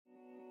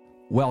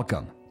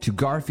Welcome to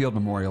Garfield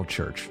Memorial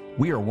Church.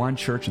 We are one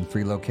church in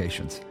 3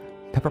 locations: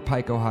 Pepper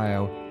Pike,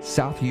 Ohio,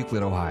 South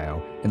Euclid,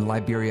 Ohio, and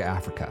Liberia,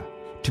 Africa.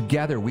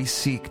 Together, we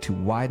seek to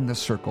widen the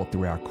circle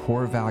through our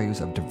core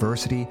values of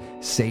diversity,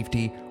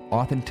 safety,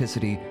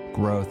 authenticity,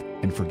 growth,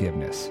 and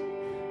forgiveness.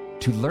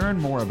 To learn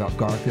more about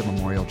Garfield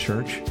Memorial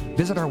Church,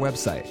 visit our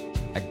website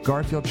at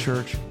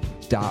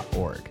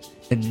garfieldchurch.org.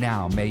 And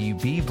now, may you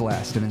be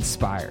blessed and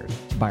inspired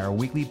by our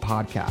weekly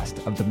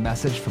podcast of the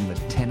message from the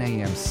 10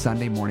 a.m.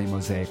 Sunday morning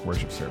Mosaic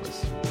worship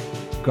service.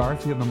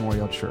 Garfield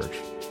Memorial Church,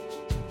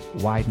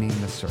 widening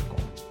the circle.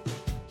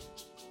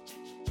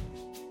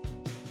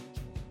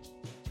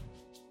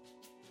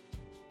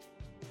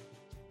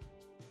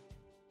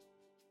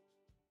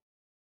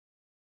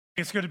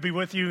 It's good to be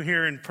with you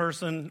here in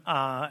person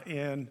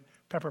in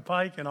Pepper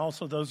Pike, and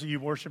also those of you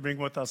worshiping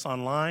with us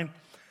online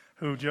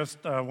who just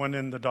went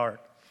in the dark.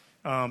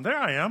 There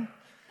I am.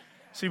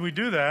 See, we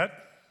do that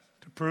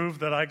to prove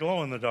that I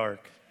glow in the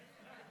dark.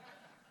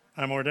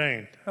 I'm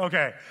ordained.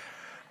 Okay.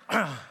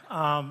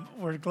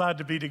 We're glad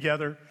to be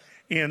together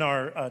in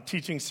our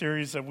teaching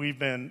series that we've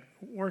been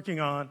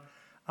working on.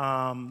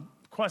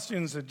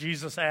 Questions that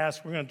Jesus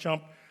asked. We're going to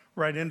jump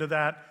right into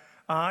that.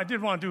 I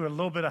did want to do a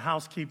little bit of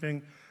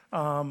housekeeping.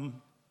 There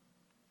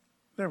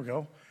we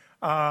go.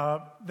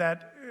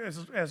 That,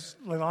 as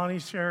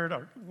Leilani shared,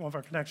 one of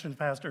our Connections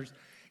pastors,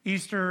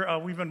 Easter,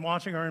 we've been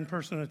watching our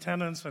in-person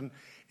attendance, and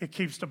it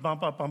keeps to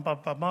bump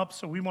up.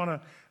 So we want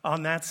to,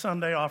 on that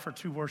Sunday, offer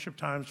 2 worship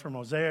times for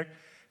Mosaic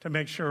to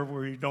make sure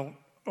we don't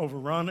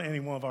overrun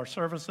any one of our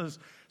services.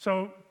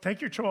 So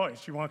take your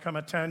choice. You want to come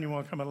at 10, you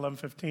want to come at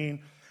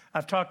 11:15.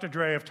 I've talked to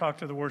Dre, I've talked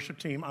to the worship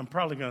team. I'm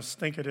probably going to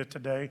stink at it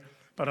today,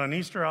 but on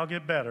Easter, I'll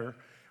get better.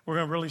 We're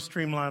going to really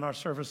streamline our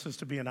services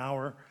to be an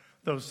hour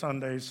those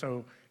Sundays.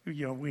 So,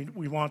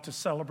 we want to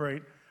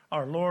celebrate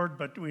our Lord,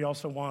 but we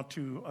also want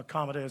to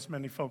accommodate as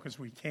many folk as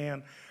we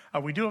can.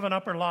 We do have an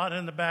upper lot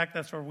in the back.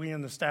 That's where we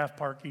and the staff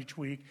park each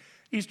week.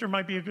 Easter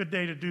might be a good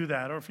day to do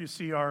that, or if you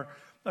see our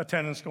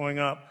attendance going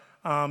up,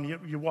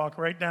 you walk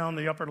right down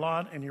the upper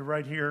lot, and you're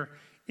right here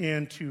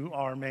into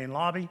our main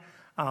lobby,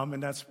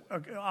 and that's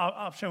an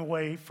optional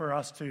way for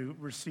us to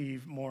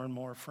receive more and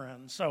more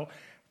friends. So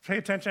pay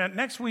attention.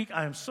 Next week,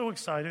 I am so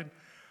excited.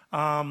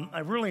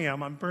 I really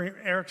am.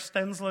 Eric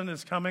Stensland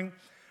is coming.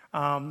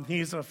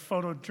 He's a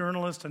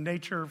photojournalist, a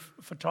nature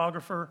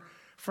photographer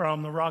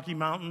from the Rocky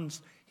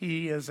Mountains.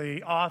 He is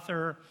an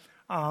author.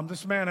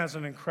 This man has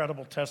an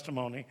incredible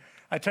testimony.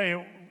 I tell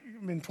you,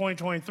 in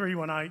 2023,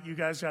 when you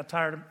guys got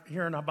tired of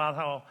hearing about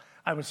how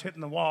I was hitting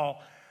the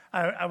wall,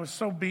 I was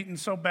so beaten,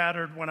 so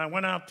battered. When I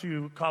went out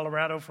to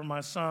Colorado for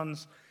my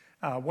son's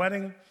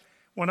wedding,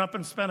 went up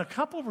and spent a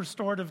couple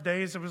restorative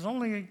days. It was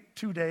only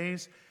 2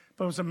 days,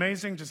 but it was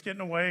amazing just getting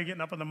away,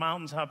 getting up in the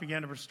mountains, how it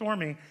began to restore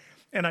me.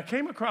 And I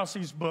came across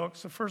these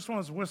books. The first one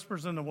is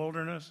Whispers in the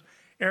Wilderness,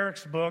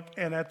 Eric's book.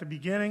 And at the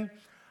beginning,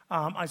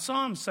 I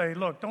saw him say,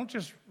 look, don't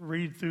just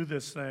read through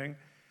this thing.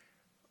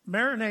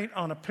 Marinate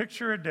on a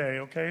picture a day,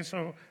 okay?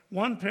 So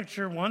one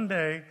picture, one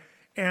day,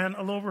 and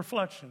a little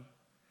reflection.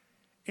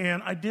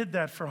 And I did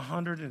that for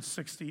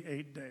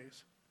 168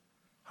 days,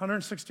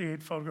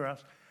 168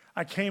 photographs.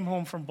 I came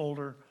home from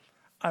Boulder.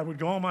 I would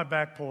go on my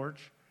back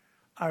porch.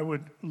 I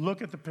would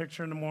look at the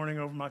picture in the morning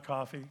over my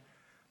coffee.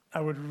 I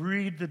would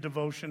read the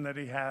devotion that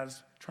he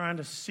has, trying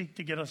to seek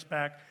to get us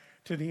back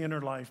to the inner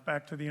life,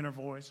 back to the inner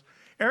voice.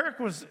 Eric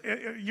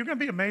you're going to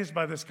be amazed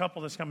by this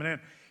couple that's coming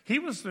in. He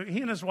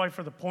and his wife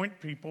are the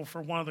point people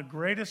for one of the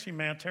greatest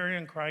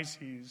humanitarian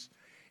crises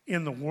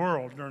in the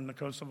world during the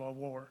Kosovo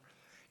War.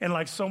 And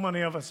like so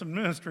many of us in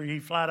ministry, he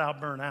flat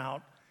out burned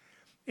out.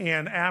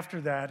 And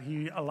after that,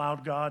 he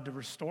allowed God to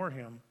restore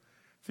him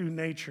through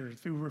nature,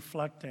 through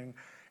reflecting.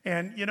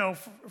 And,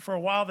 for a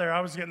while there, I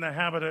was getting the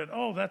habit of,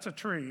 oh, that's a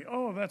tree.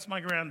 Oh, that's my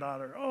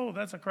granddaughter. Oh,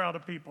 that's a crowd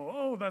of people.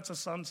 Oh, that's a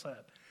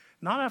sunset.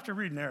 Not after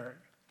reading Eric.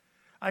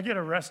 I get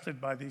arrested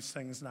by these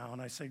things now,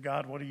 and I say,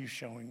 God, what are you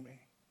showing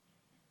me?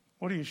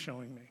 What are you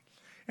showing me?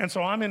 And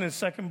so I'm in his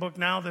second book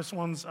now. This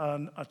one's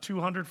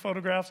 200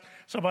 photographs.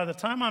 So by the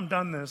time I'm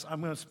done this, I'm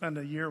going to spend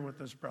a year with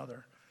this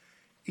brother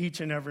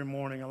each and every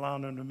morning,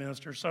 allowing him to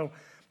minister. So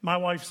my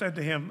wife said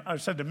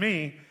to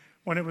me,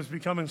 when it was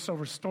becoming so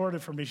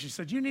restorative for me, she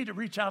said, you need to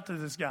reach out to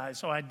this guy.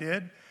 So I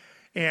did,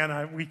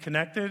 and we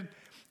connected.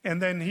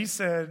 And then he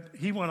said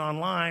he went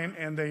online,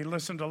 and they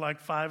listened to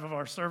like 5 of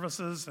our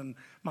services and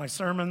my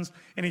sermons.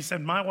 And he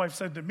said, my wife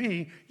said to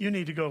me, you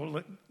need to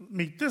go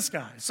meet this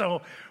guy.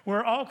 So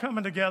we're all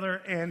coming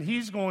together, and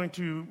he's going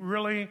to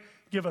really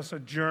give us a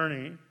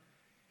journey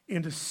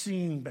into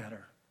seeing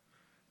better.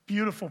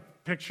 Beautiful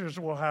pictures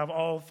we'll have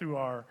all through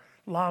our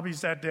lobbies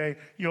that day.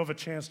 You'll have a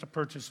chance to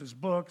purchase his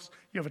books.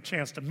 You have a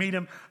chance to meet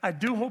him. I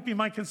do hope you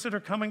might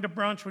consider coming to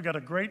brunch. We got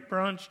a great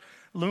brunch.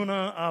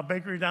 Luna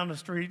Bakery down the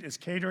street is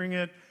catering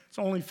it. It's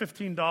only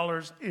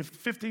 $15.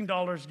 If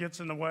 $15 gets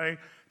in the way,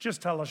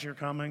 just tell us you're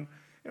coming.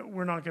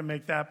 We're not going to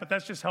make that, but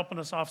that's just helping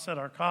us offset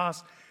our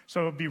costs.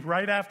 So it'll be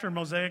right after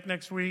Mosaic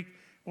next week.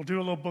 We'll do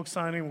a little book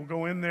signing. We'll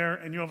go in there,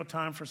 and you'll have a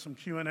time for some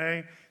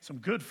Q&A, some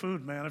good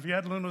food, man. If you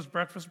had Luna's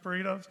breakfast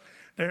burritos,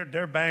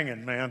 they're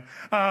banging, man.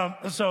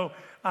 So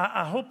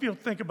I hope you'll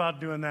think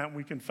about doing that, and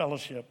we can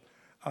fellowship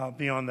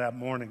beyond that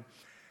morning.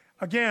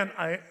 Again,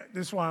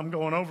 this is why I'm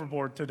going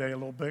overboard today a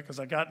little bit, because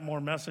I got more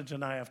message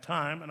than I have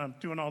time, and I'm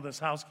doing all this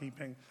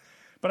housekeeping.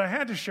 But I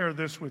had to share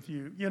this with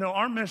you. You know,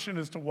 our mission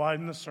is to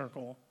widen the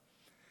circle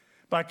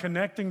by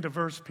connecting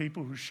diverse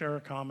people who share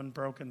a common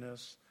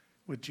brokenness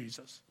with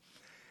Jesus.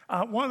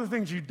 One of the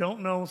things you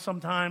don't know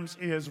sometimes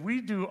is we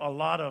do a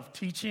lot of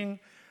teaching.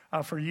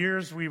 For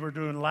years, we were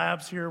doing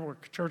labs here where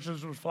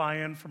churches would fly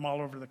in from all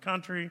over the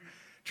country,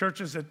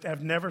 churches that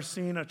have never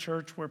seen a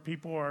church where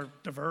people are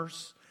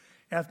diverse,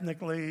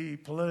 ethnically,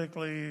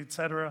 politically, et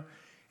cetera.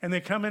 And they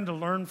come in to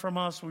learn from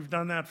us. We've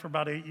done that for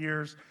about 8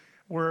 years.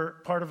 We're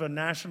part of a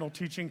national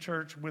teaching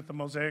church with the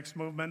Mosaic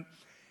movement.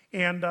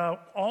 And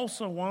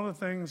also, one of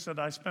the things that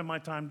I spend my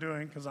time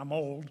doing, because I'm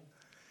old,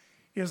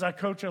 is I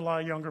coach a lot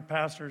of younger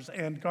pastors,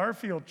 and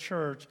Garfield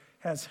Church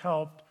has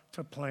helped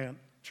to plant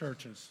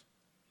churches.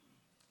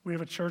 We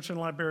have a church in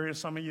Liberia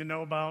some of you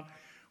know about.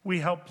 We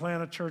helped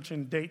plant a church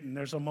in Dayton.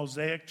 There's a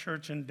Mosaic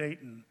church in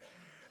Dayton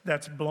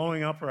that's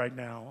blowing up right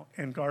now,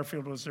 and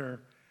Garfield was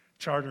their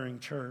chartering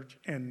church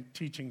and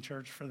teaching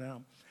church for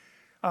them.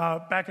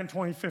 Back in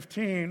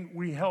 2015,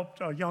 we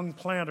helped a young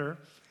planter.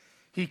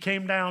 He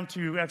came down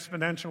to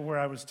Exponential where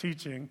I was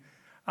teaching.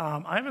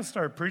 I haven't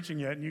started preaching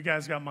yet, and you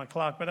guys got my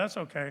clock, but that's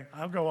okay.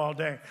 I'll go all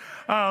day.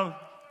 I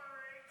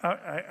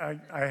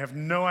have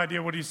no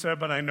idea what he said,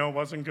 but I know it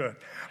wasn't good.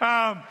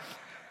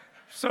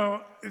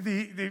 So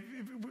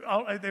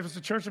there was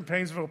a church in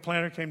Painesville. A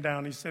planter came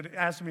down. He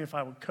asked me if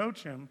I would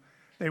coach him.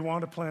 They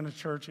wanted to plant a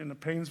church in the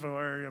Painesville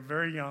area,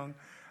 very young.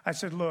 I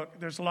said, look,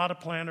 there's a lot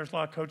of planters, a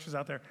lot of coaches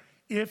out there.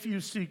 If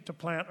you seek to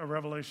plant a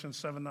Revelation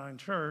 7:9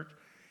 church,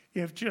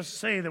 just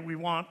say that we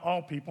want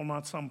all people,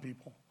 not some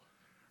people,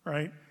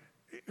 right?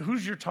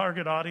 Who's your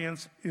target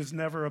audience is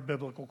never a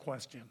biblical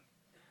question.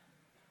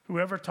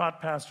 Whoever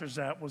taught pastors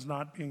that was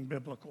not being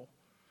biblical.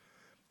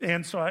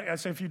 And so I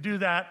said, if you do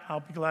that, I'll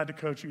be glad to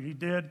coach you. He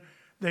did.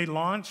 They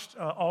launched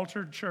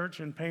Altered Church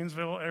in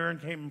Painesville. Aaron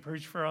came and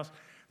preached for us.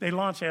 They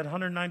launched. They had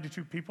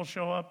 192 people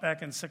show up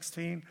back in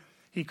 16.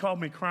 He called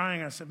me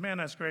crying. I said, man,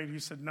 that's great. He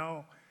said,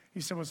 no.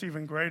 He said, what's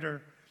even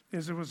greater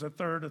is it was a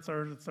third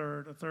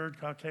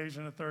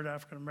Caucasian, a third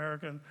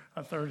African-American,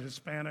 a third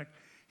Hispanic.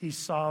 He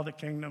saw the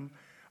kingdom.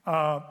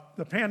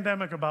 The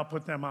pandemic about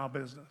put them out of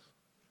business.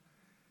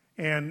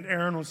 And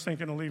Aaron was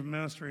thinking of leaving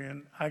ministry,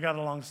 and I got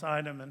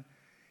alongside him,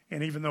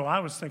 and even though I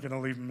was thinking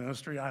of leaving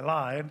ministry, I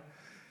lied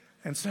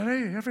and said,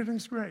 hey,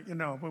 everything's great,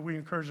 but we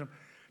encouraged them.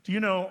 Do you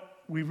know,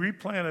 we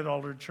replanted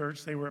Altered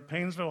Church. They were at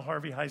Painesville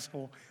Harvey High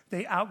School.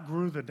 They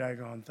outgrew the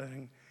daggone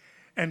thing,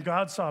 and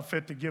God saw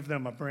fit to give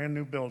them a brand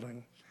new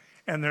building.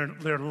 And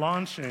they're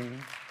launching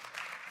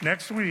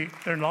next week.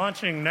 They're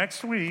launching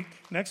next week.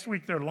 Next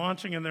week, they're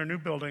launching in their new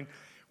building.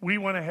 We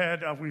went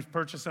ahead, we've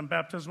purchased them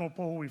baptismal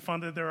pool, we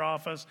funded their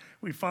office,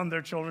 we fund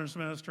their children's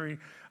ministry,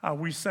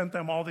 we sent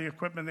them all the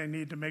equipment they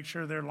need to make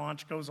sure their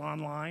launch goes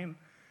online,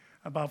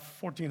 about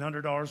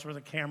 $1,400 worth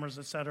of cameras,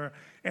 et cetera.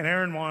 And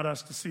Aaron wanted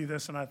us to see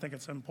this, and I think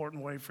it's an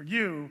important way for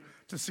you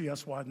to see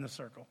us widen the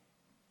circle.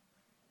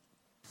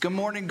 Good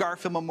morning,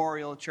 Garfield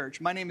Memorial Church.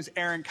 My name is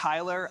Aaron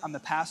Kyler. I'm the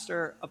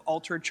pastor of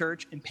Altered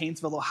Church in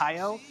Painesville,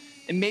 Ohio.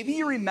 And maybe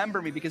you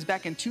remember me because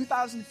back in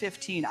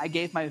 2015, I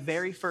gave my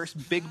very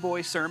first big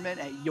boy sermon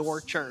at your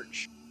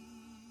church.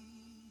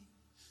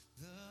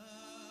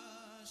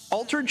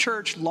 Altered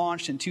Church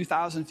launched in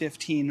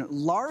 2015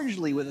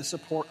 largely with the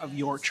support of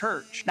your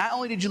church. Not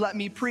only did you let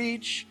me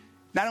preach,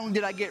 not only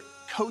did I get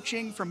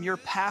coaching from your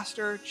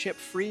pastor, Chip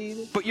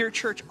Freed, but your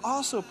church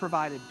also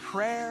provided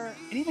prayer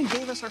and even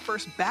gave us our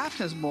first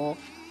baptismal,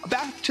 a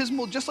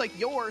baptismal just like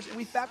yours, and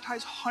we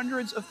baptized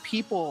hundreds of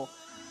people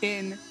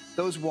in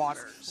those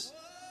waters.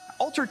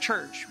 Altar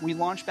Church, we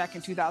launched back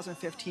in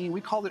 2015. We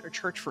called it a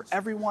church for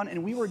everyone,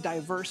 and we were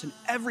diverse in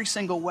every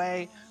single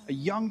way. A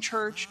young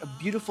church, a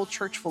beautiful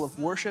church full of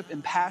worship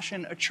and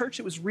passion, a church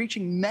that was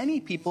reaching many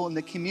people in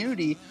the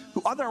community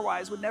who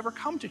otherwise would never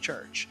come to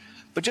church.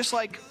 But just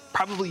like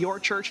probably your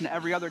church and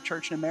every other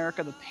church in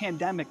America, the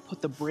pandemic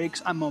put the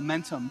brakes on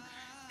momentum,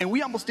 and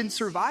we almost didn't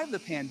survive the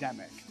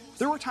pandemic.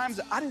 There were times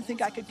that I didn't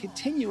think I could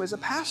continue as a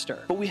pastor,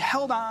 but we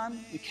held on,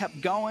 we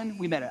kept going.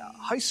 We met at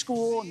high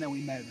school, and then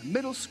we met at the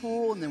middle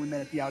school, and then we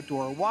met at the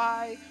Outdoor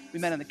Y. We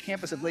met on the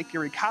campus of Lake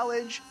Erie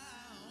College.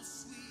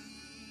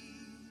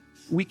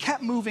 We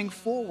kept moving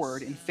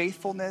forward in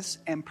faithfulness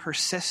and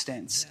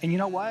persistence. And you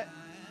know what?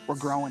 We're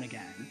growing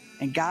again.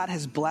 And God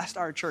has blessed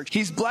our church.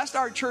 He's blessed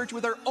our church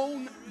with our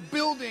own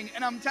building.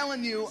 And I'm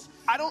telling you,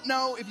 I don't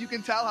know if you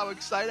can tell how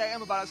excited I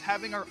am about us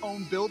having our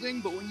own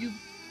building, but when you've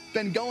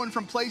been going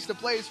from place to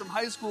place, from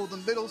high school to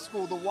middle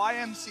school, to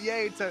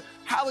YMCA, to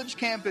college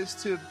campus,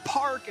 to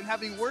park and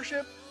having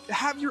worship, to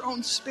have your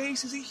own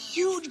space is a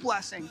huge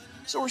blessing.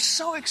 So we're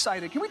so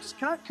excited. Can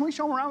we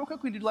show them around real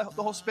quick? We do the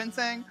whole spin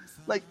thing.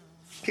 Like,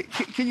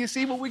 can you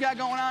see what we got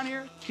going on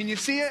here? Can you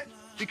see it?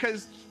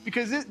 because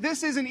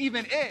this isn't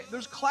even it.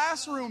 There's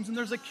classrooms and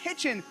there's a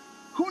kitchen.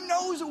 Who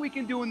knows what we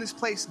can do in this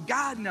place?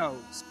 God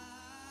knows.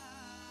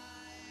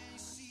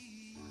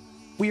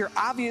 We are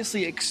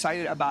obviously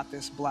excited about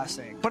this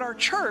blessing, but our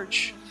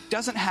church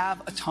doesn't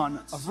have a ton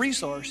of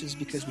resources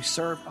because we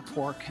serve a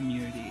poor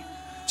community.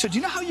 So do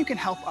you know how you can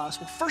help us?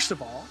 Well, first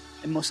of all,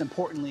 and most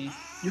importantly,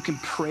 you can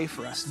pray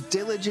for us,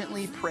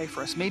 diligently pray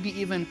for us, maybe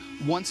even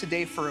once a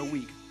day for a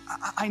week.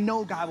 I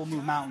know God will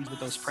move mountains with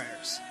those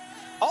prayers.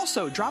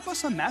 Also, drop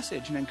us a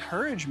message, an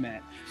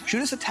encouragement.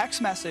 Shoot us a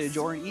text message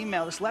or an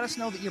email. Just let us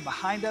know that you're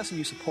behind us and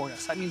you support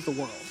us. That means the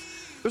world.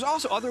 There's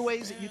also other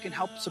ways that you can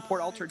help support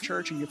Altar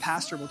Church, and your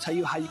pastor will tell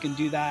you how you can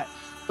do that.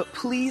 But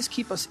please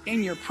keep us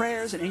in your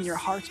prayers and in your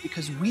hearts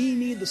because we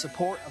need the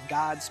support of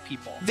God's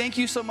people. Thank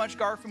you so much,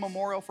 Garfield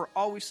Memorial, for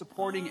always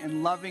supporting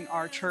and loving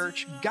our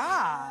church.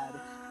 God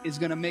is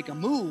going to make a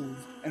move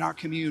in our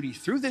community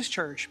through this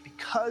church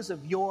because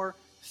of your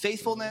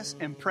faithfulness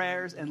and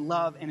prayers and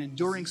love and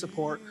enduring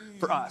support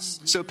for us.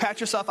 So pat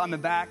yourself on the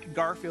back.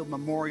 Garfield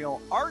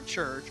Memorial, our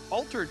church,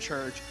 Altar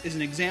Church, is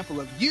an example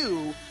of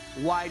you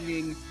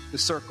widening the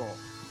circle.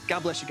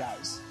 God bless you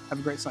guys. Have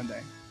a great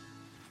Sunday.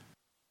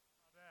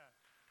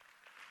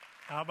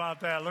 How about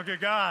that? Look at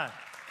God.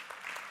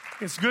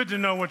 It's good to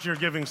know what your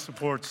giving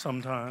supports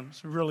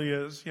sometimes. It really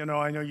is. You know,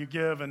 I know you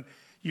give and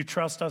you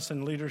trust us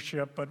in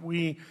leadership, but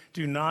we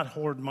do not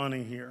hoard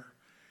money here.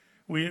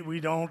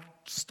 We don't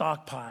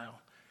stockpile.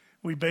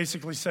 We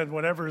basically said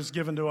whatever is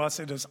given to us,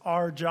 it is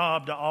our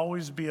job to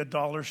always be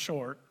 $1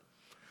 short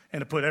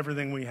and to put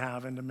everything we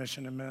have into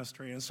mission and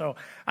ministry. And so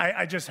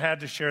I just had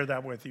to share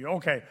that with you.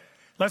 Okay,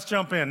 let's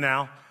jump in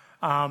now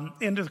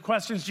into the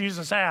questions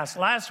Jesus asked.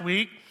 Last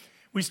week,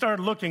 we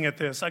started looking at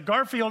this. At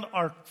Garfield,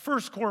 our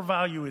first core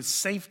value is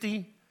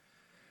safety.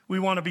 We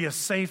want to be a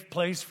safe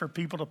place for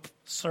people to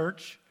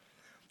search.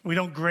 We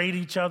don't grade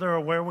each other or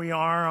where we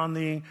are on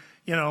the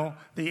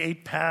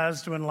 8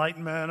 paths to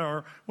enlightenment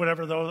or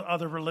whatever those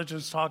other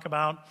religions talk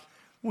about.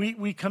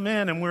 We come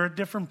in and we're at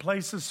different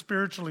places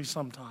spiritually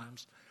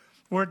sometimes.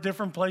 We're at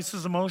different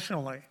places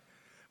emotionally.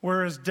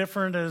 We're as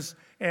different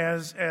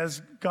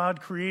as God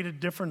created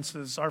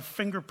differences. Our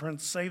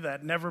fingerprints say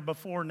that, never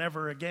before,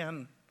 never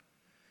again.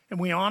 And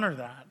we honor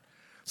that.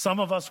 Some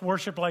of us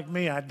worship like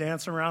me. I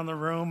dance around the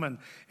room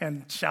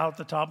and shout at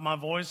the top of my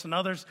voice. And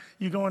others,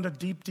 you go into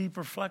deep, deep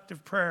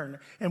reflective prayer.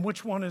 And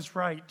which one is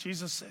right?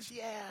 Jesus says,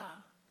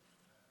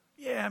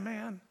 yeah,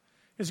 man,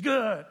 it's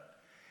good.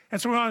 And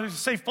so we want to be a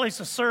safe place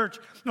to search.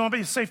 We want to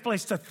be a safe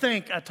place to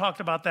think. I talked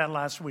about that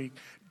last week.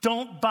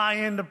 Don't buy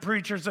into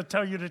preachers that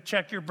tell you to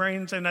check your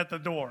brains in at the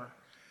door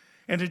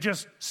and to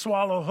just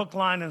swallow hook,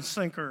 line, and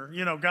sinker.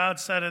 You know, God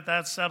said it,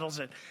 that settles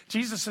it.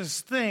 Jesus says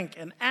think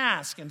and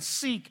ask and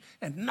seek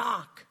and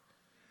knock.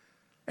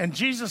 And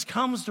Jesus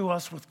comes to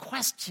us with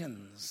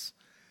questions.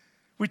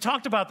 We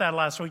talked about that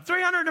last week.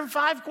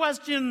 305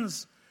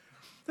 questions.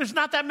 There's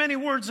not that many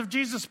words of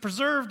Jesus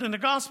preserved in the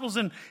Gospels,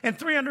 and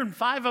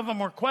 305 of them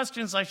were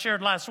questions I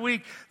shared last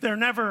week. They're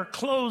never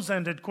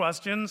close-ended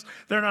questions.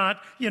 They're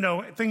not,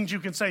 things you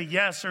can say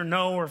yes or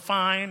no or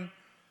fine.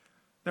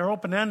 They're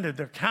open-ended.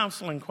 They're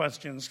counseling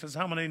questions, because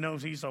how many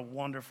knows he's a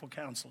wonderful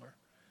counselor?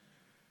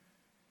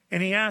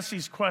 And he asks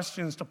these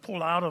questions to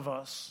pull out of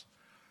us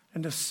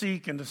and to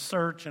seek and to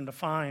search and to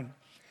find.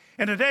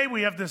 And today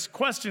we have this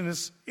question,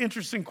 this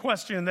interesting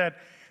question that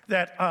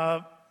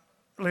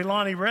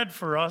Leilani read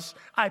for us.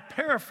 I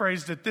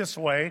paraphrased it this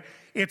way.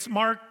 It's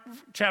Mark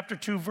chapter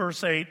 2,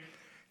 verse 8.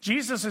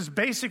 Jesus is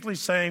basically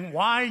saying,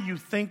 why are you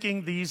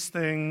thinking these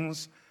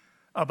things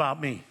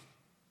about me?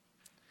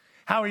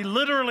 How he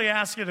literally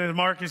asked it in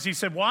Mark is he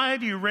said, why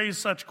do you raise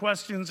such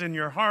questions in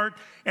your heart?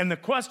 And the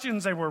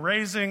questions they were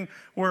raising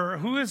were,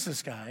 who is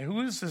this guy?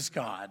 Who is this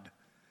God?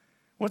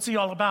 What's he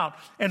all about?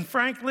 And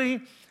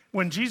frankly,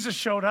 when Jesus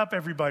showed up,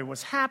 everybody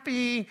was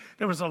happy.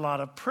 There was a lot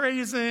of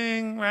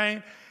praising,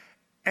 right?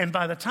 And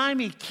by the time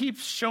he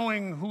keeps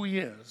showing who he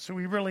is, who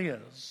he really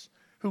is,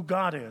 who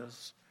God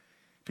is,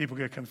 people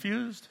get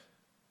confused,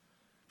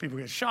 people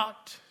get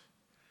shocked,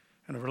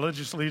 and the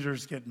religious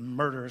leaders get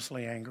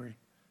murderously angry.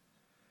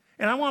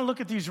 And I want to look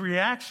at these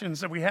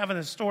reactions that we have in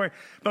this story.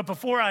 But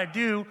before I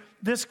do,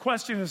 this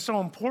question is so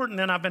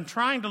important, and I've been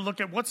trying to look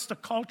at what's the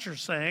culture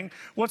saying,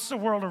 what's the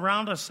world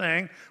around us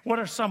saying, what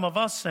are some of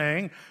us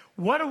saying,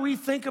 what do we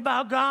think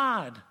about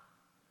God?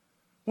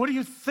 What do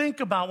you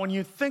think about when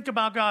you think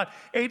about God?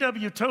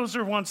 A.W.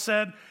 Tozer once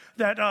said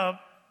that I'm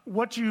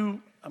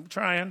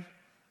trying.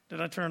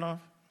 Did I turn off?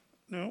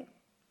 No?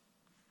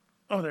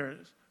 Oh, there it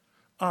is.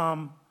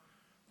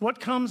 What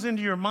comes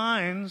into your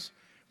minds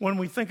when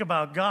we think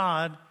about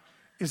God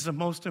is the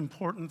most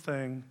important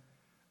thing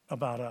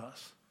about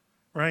us,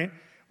 right?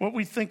 What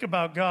we think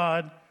about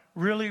God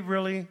really,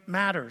 really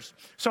matters.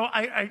 So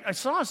I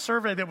saw a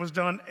survey that was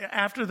done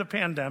after the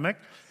pandemic,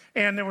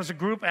 and there was a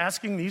group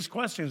asking these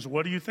questions.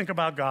 What do you think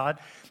about God?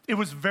 It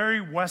was very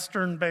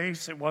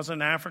Western-based. It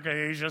wasn't Africa,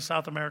 Asia,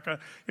 South America.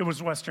 It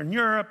was Western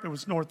Europe. It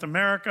was North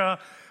America.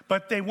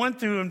 But they went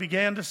through and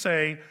began to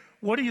say,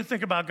 what do you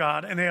think about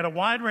God? And they had a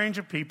wide range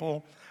of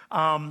people.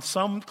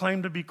 Some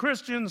claimed to be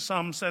Christians.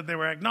 Some said they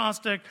were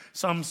agnostic.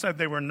 Some said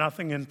they were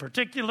nothing in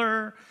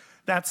particular.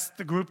 That's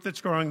the group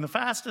that's growing the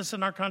fastest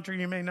in our country,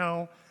 you may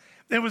know.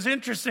 It was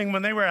interesting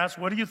when they were asked,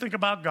 what do you think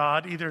about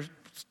God? Either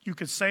you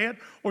could say it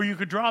or you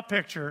could draw a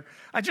picture.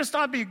 I just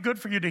thought it'd be good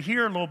for you to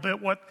hear a little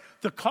bit what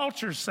the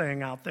culture's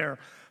saying out there.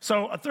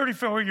 So a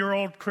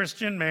 34-year-old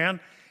Christian man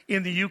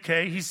in the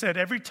UK, he said,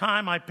 every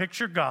time I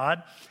picture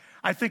God,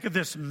 I think of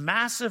this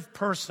massive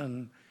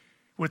person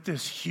with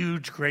this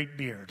huge, great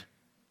beard.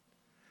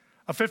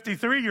 A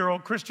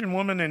 53-year-old Christian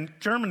woman in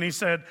Germany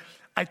said,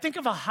 I think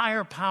of a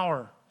higher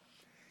power.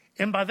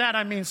 And by that,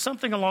 I mean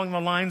something along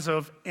the lines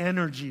of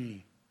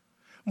energy,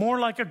 more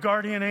like a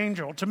guardian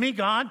angel. To me,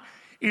 God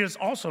is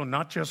also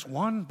not just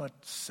one, but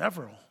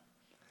several.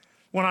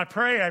 When I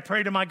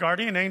pray to my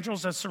guardian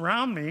angels that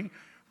surround me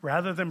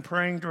rather than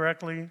praying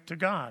directly to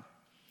God.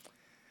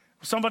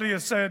 Somebody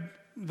has said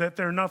that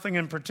they're nothing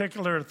in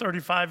particular. A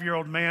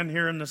 35-year-old man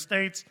here in the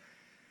States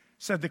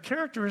said the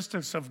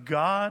characteristics of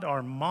God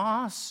are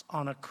moss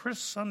on a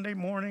crisp Sunday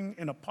morning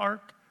in a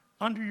park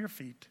under your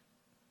feet.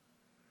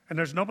 And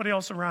there's nobody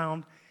else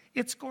around.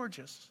 It's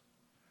gorgeous.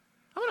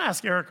 I want to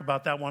ask Eric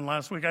about that one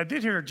last week. I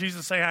did hear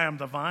Jesus say, I am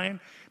the vine.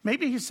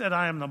 Maybe he said,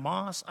 I am the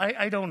moss.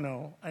 I don't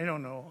know. I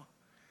don't know.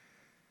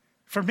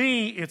 For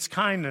me, it's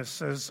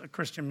kindness as a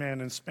Christian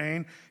man in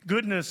Spain.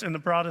 Goodness in the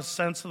broadest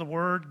sense of the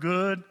word,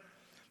 good.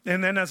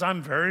 And then as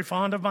I'm very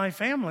fond of my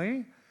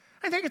family,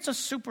 I think it's a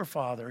super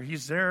father.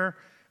 He's there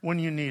when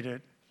you need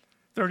it.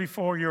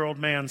 34-year-old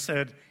man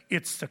said,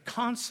 it's the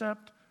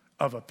concept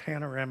of a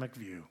panoramic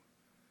view.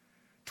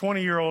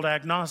 20-year-old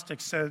agnostic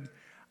said,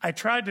 I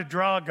tried to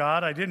draw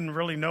God. I didn't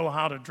really know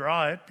how to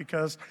draw it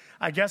because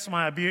I guess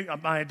my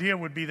idea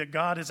would be that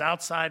God is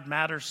outside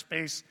matter,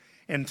 space,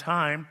 and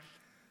time.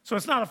 So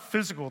it's not a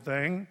physical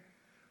thing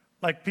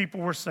like people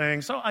were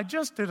saying. So I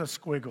just did a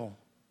squiggle.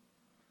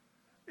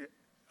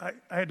 I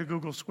had to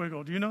Google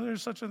squiggle. Do you know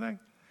there's such a thing?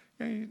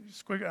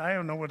 Squiggle. I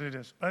don't know what it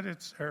is, but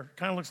it's there.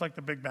 Kind of looks like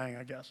the Big Bang,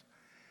 I guess.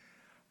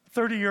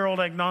 30-year-old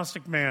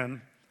agnostic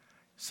man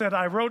said,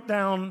 I wrote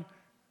down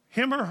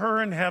him or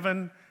her in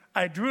heaven.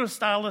 I drew a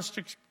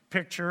stylistic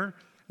picture,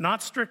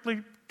 not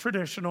strictly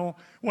traditional.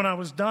 When I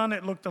was done,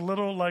 it looked a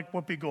little like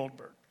Whoopi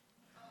Goldberg.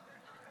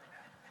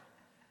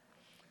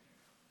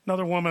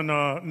 Another woman,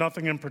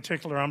 nothing in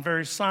particular. I'm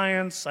very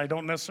science. I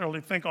don't necessarily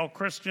think all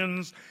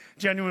Christians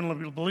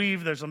genuinely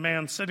believe there's a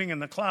man sitting in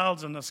the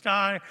clouds in the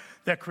sky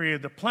that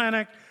created the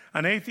planet.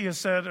 An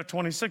atheist said, a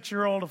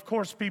 26-year-old, of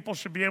course people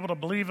should be able to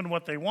believe in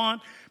what they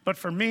want, but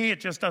for me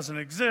it just doesn't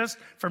exist.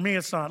 For me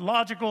it's not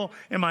logical.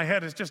 In my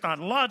head it's just not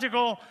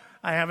logical.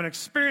 I haven't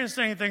experienced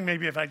anything.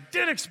 Maybe if I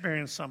did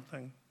experience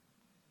something,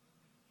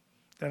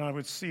 then I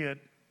would see it.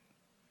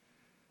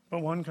 But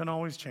one can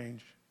always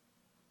change.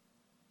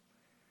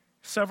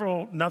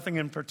 Several, nothing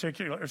in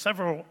particular,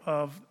 several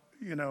of,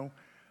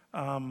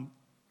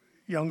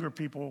 younger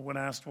people, when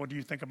asked, what do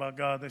you think about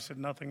God? They said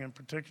nothing in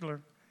particular.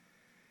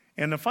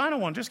 And the final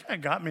one just kind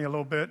of got me a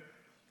little bit.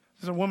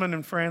 There's a woman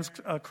in France,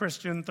 a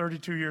Christian,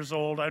 32 years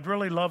old. I'd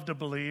really love to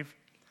believe.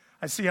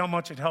 I see how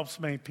much it helps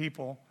many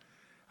people.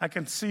 I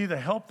can see the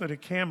help that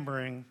it can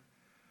bring.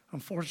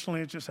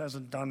 Unfortunately, it just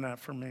hasn't done that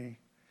for me.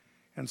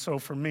 And so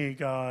for me,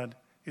 God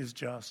is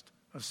just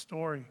a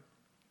story.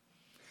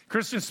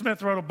 Christian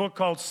Smith wrote a book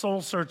called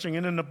Soul Searching,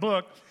 and in the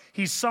book,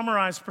 he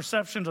summarized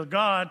perceptions of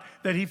God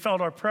that he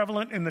felt are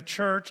prevalent in the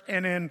church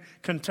and in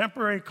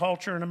contemporary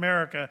culture in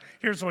America.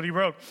 Here's what he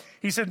wrote.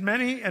 He said,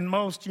 many and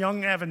most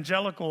young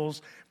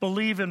evangelicals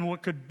believe in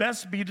what could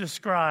best be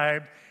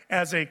described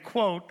as a,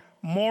 quote,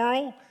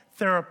 moral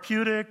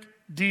therapeutic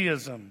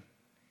deism.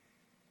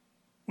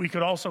 We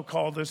could also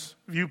call this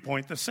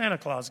viewpoint the Santa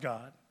Claus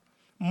God.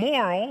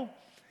 Moral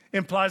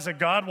implies that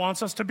God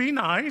wants us to be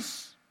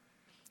nice.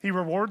 He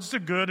rewards the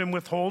good and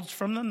withholds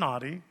from the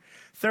naughty.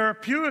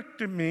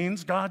 Therapeutic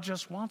means God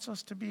just wants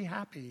us to be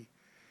happy.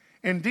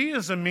 And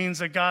deism means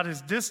that God is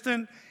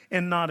distant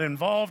and not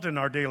involved in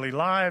our daily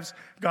lives.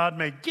 God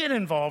may get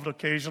involved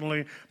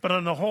occasionally, but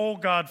on the whole,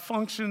 God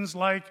functions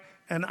like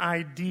an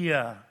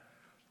idea,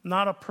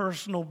 not a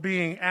personal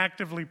being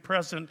actively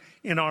present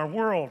in our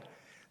world.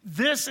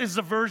 This is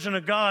the version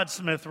of God,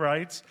 Smith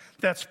writes,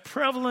 that's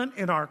prevalent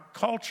in our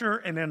culture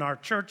and in our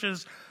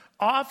churches,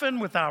 often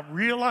without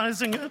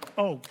realizing it.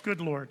 Oh, good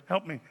Lord,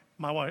 help me.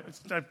 My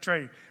wife,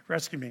 Trey,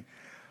 rescue me.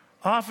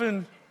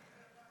 Often,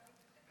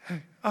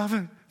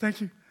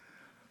 thank you.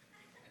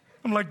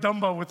 I'm like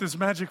Dumbo with this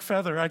magic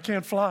feather. I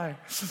can't fly.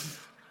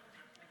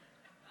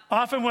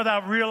 Often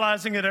without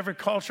realizing it, every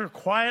culture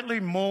quietly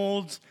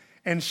molds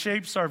and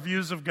shapes our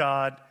views of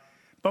God.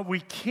 But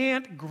we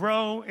can't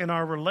grow in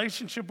our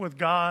relationship with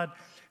God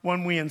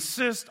when we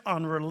insist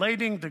on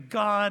relating to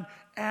God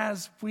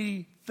as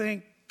we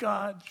think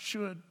God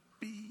should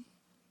be.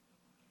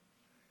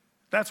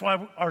 That's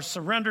why our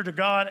surrender to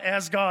God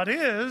as God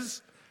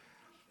is,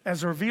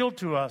 as revealed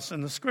to us in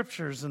the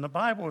scriptures and the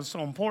Bible, is so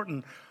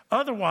important.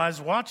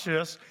 Otherwise, watch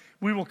this,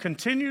 we will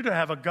continue to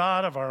have a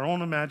God of our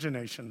own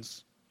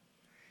imaginations.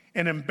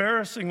 And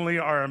embarrassingly,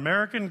 our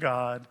American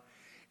God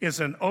is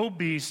an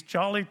obese,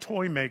 jolly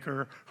toy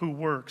maker who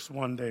works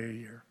one day a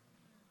year.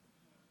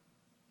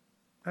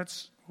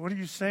 What are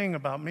you saying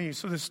about me?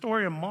 So the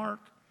story of Mark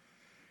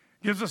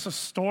gives us a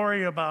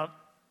story about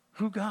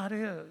who God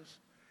is.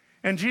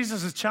 And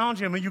Jesus is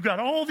challenging him. And you've got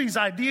all these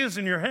ideas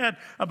in your head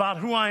about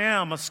who I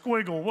am, a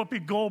squiggle,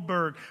 Whoopi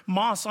Goldberg,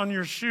 moss on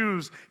your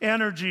shoes,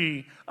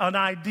 energy, an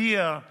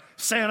idea,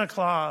 Santa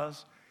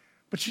Claus.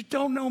 But you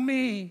don't know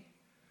me.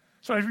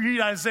 So I read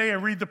Isaiah,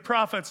 read the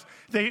prophets.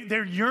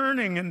 They're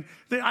yearning. And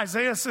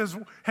Isaiah says,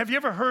 have you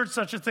ever heard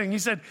such a thing? He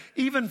said,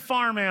 even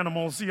farm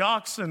animals, the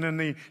oxen and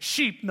the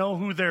sheep know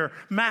who their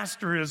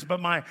master is, but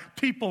my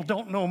people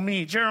don't know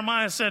me.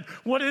 Jeremiah said,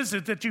 what is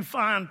it that you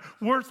find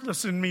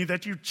worthless in me,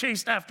 that you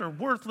chased after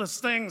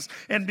worthless things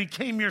and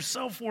became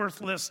yourself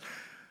worthless?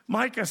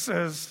 Micah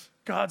says,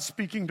 God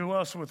speaking to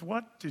us with,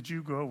 what did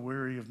you grow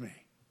weary of me?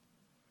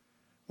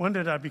 When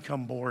did I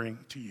become boring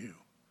to you?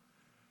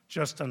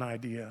 Just an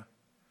idea.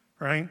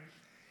 Right?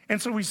 And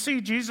so we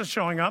see Jesus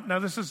showing up. Now,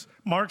 this is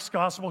Mark's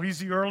gospel. He's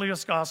the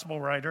earliest gospel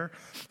writer.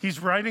 He's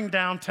writing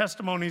down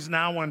testimonies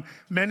now when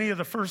many of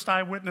the first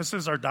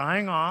eyewitnesses are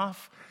dying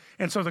off.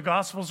 And so the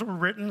gospels were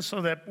written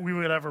so that we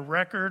would have a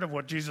record of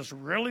what Jesus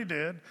really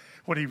did,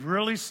 what he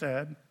really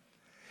said.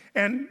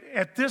 And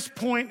at this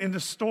point in the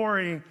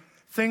story,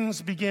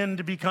 things begin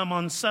to become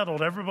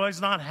unsettled. Everybody's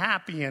not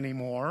happy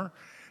anymore.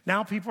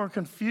 Now people are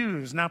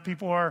confused. Now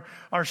people are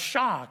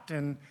shocked,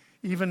 and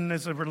even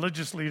as the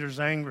religious leader's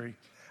angry.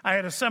 I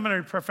had a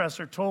seminary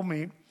professor told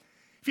me,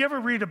 if you ever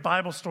read a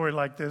Bible story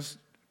like this,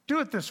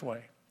 do it this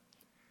way.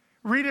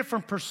 Read it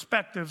from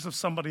perspectives of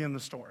somebody in the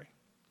story.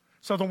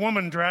 So the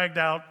woman dragged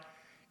out,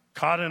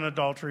 caught in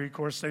adultery. Of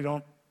course, they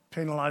don't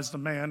penalize the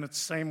man. It's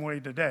the same way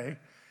today.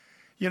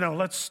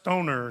 Let's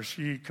stone her.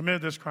 She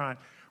committed this crime.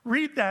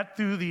 Read that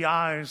through the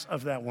eyes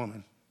of that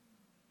woman.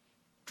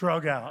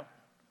 Drug out,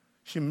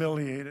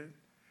 humiliated,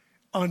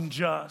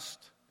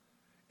 unjust,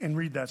 and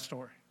read that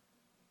story.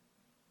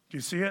 Do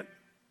you see it?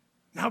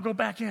 Now go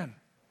back in.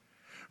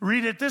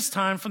 Read it this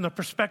time from the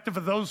perspective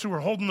of those who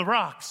were holding the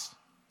rocks.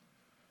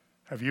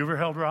 Have you ever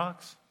held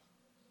rocks?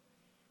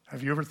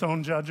 Have you ever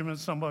thrown judgment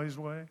somebody's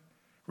way?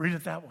 Read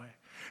it that way.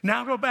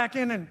 Now go back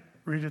in and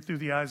read it through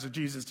the eyes of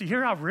Jesus. Do you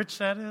hear how rich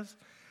that is?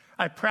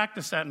 I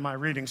practice that in my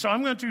reading. So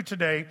I'm going to do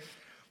today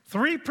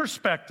 3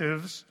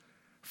 perspectives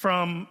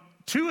from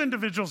 2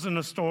 individuals in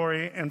the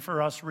story and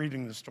for us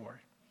reading the story.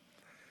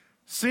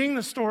 Seeing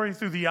the story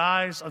through the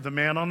eyes of the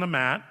man on the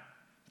mat.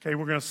 Okay,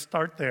 we're going to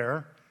start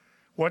there.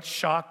 What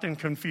shocked and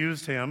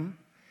confused him?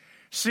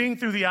 Seeing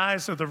through the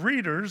eyes of the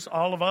readers,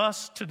 all of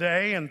us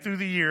today and through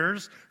the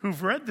years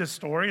who've read this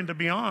story, and to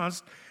be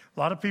honest, a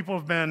lot of people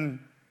have been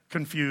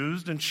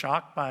confused and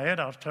shocked by it.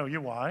 I'll tell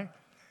you why.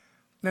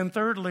 Then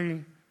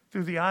thirdly,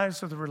 through the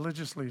eyes of the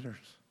religious leaders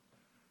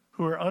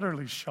who are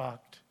utterly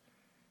shocked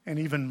and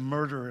even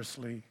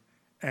murderously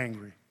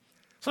angry.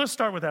 So let's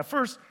start with that.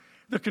 First,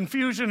 the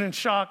confusion and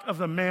shock of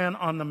the man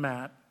on the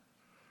mat.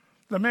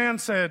 The man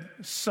said,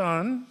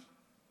 son,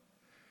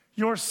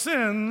 your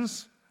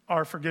sins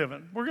are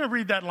forgiven. We're going to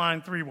read that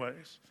line 3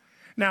 ways.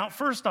 Now,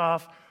 first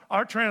off,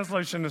 our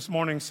translation this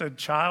morning said,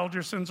 child,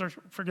 your sins are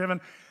forgiven.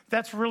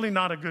 That's really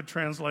not a good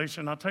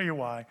translation. I'll tell you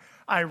why.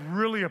 I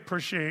really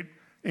appreciate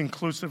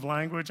inclusive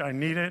language. I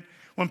need it.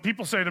 When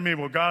people say to me,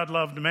 well, God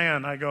loved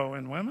man, I go,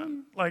 and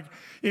women? Like,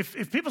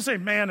 if people say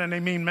man and they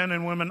mean men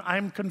and women,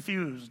 I'm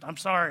confused. I'm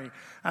sorry.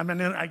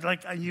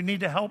 You need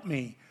to help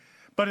me.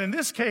 But in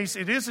this case,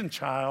 it isn't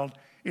child,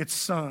 it's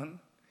son.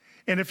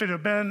 And if it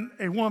had been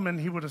a woman,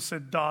 he would have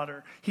said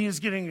daughter. He is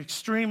getting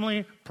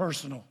extremely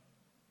personal.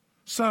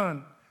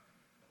 Son,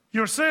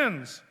 your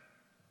sins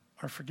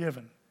are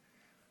forgiven.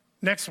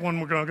 Next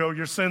one, we're going to go,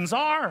 your sins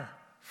are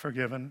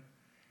forgiven.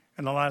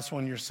 And the last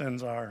one, your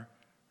sins are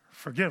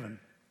forgiven.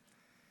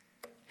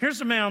 Here's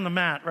the man on the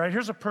mat, right?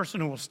 Here's a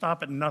person who will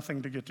stop at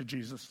nothing to get to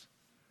Jesus,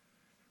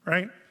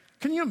 right?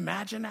 Can you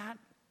imagine that?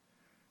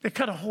 They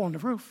cut a hole in the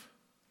roof.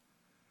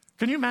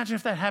 Can you imagine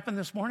if that happened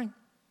this morning?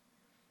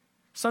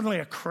 Suddenly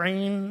a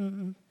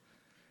crane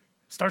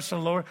starts to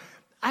lower.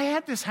 I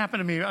had this happen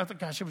to me.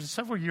 It was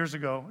several years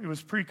ago. It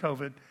was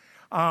pre-COVID.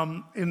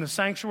 In the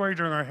sanctuary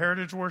during our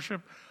heritage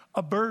worship,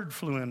 a bird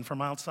flew in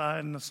from outside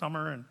in the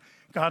summer and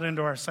got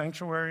into our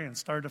sanctuary and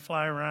started to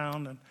fly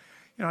around. And,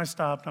 I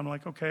stopped. I'm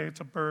like, okay, it's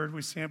a bird.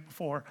 We've seen it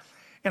before.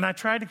 And I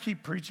tried to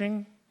keep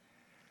preaching.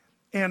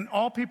 And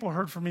all people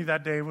heard from me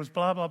that day was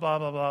blah, blah, blah,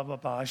 blah, blah, blah,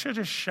 blah. I should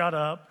have just shut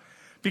up.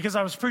 Because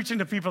I was preaching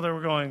to people that were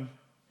going,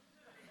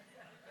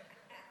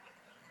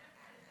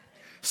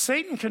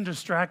 Satan can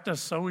distract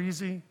us so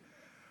easy.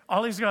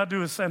 All he's got to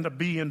do is send a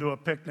bee into a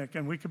picnic,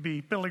 and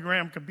Billy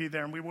Graham could be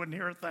there, and we wouldn't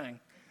hear a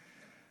thing.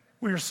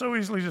 We are so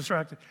easily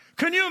distracted.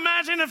 Can you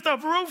imagine if the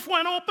roof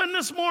went open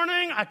this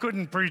morning? I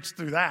couldn't preach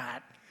through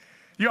that.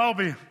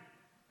 I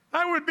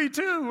would be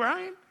too,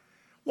 right?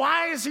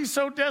 Why is he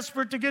so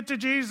desperate to get to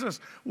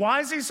Jesus? Why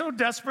is he so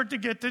desperate to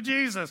get to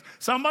Jesus?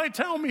 Somebody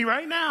tell me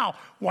right now,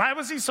 why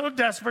was he so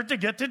desperate to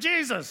get to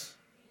Jesus?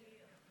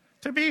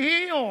 To be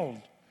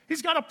healed.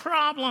 He's got a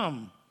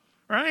problem,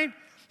 right?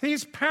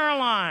 He's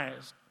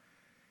paralyzed.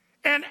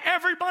 And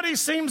everybody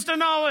seems to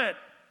know it,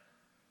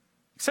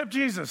 except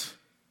Jesus,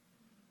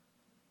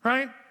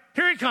 right?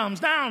 Here he comes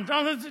down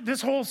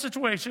this whole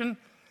situation.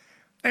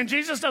 And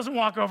Jesus doesn't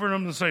walk over to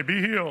him and say, be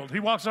healed.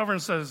 He walks over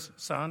and says,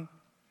 son,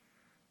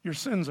 your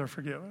sins are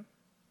forgiven.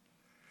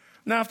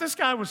 Now, if this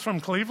guy was from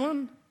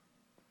Cleveland,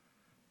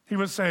 he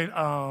would say,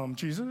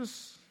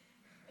 Jesus,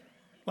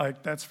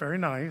 like, that's very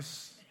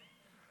nice.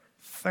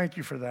 Thank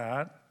you for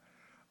that.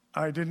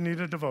 I didn't need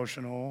a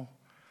devotional.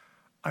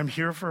 I'm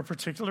here for a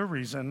particular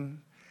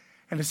reason.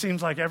 And it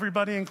seems like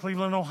everybody in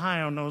Cleveland,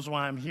 Ohio knows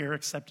why I'm here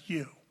except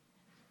you,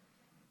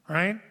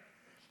 right?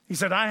 He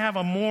said, I have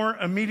a more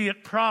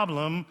immediate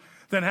problem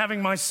than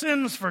having my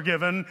sins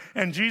forgiven.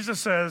 And Jesus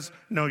says,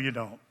 no, you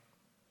don't.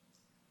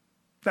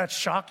 That's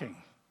shocking.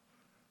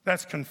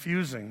 That's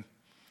confusing.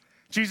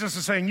 Jesus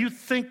is saying, you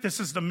think this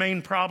is the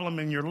main problem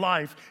in your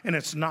life, and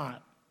it's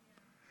not.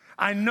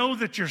 I know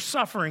that you're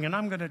suffering, and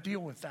I'm going to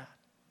deal with that.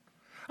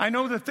 I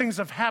know that things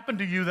have happened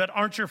to you that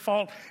aren't your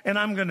fault, and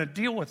I'm going to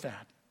deal with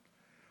that.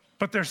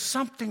 But there's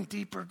something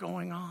deeper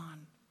going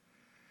on.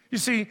 You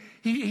see,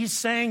 he's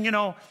saying,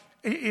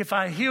 if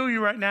I heal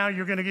you right now,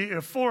 you're going to get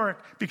euphoric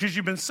because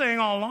you've been saying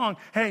all along,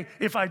 hey,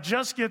 if I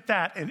just get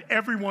that, and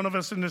every one of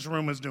us in this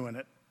room is doing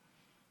it,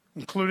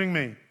 including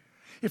me.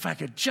 If I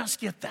could just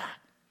get that,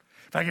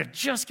 if I could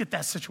just get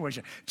that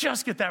situation,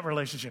 just get that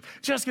relationship,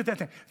 just get that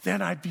thing,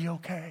 then I'd be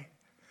okay.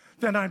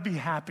 Then I'd be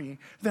happy.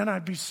 Then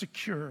I'd be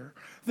secure.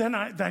 Then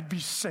I'd be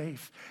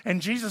safe.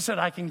 And Jesus said,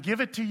 I can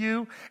give it to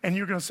you, and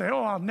you're going to say,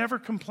 oh, I'll never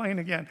complain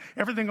again.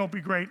 Everything will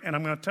be great, and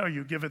I'm going to tell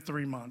you, give it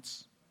 3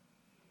 months.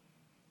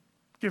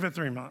 Give it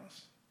 3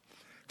 months.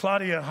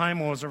 Claudia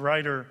Heimel is a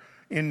writer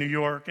in New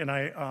York,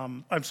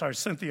 and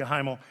Cynthia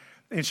Heimel,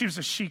 and she was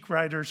a chic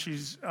writer.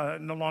 She's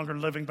no longer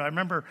living, but I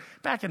remember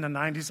back in the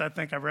 90s, I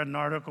think I read an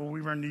article.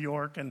 We were in New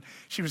York, and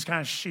she was kind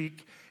of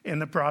chic in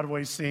the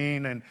Broadway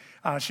scene, and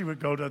she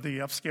would go to the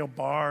upscale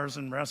bars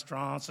and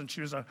restaurants, and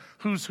she was a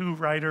who's who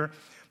writer.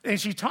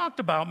 And she talked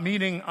about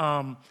meeting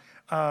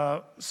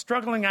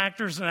struggling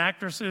actors and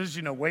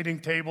actresses, waiting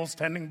tables,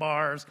 tending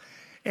bars,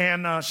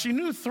 and she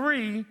knew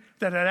 3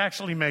 that had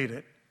actually made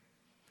it.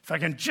 If I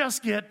can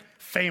just get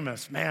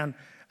famous, man,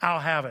 I'll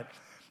have it.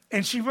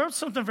 And she wrote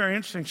something very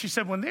interesting. She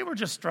said when they were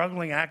just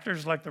struggling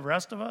actors like the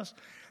rest of us,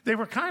 they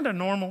were kind of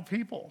normal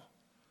people.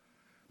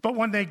 But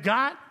when they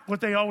got what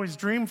they always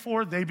dreamed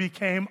for, they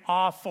became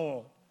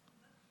awful.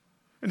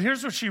 And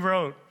here's what she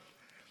wrote.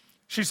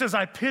 She says,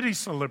 I pity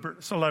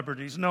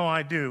celebrities. No,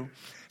 I do.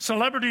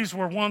 Celebrities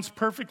were once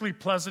perfectly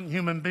pleasant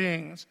human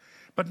beings,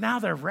 but now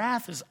their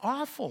wrath is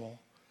awful.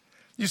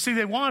 You see,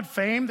 they wanted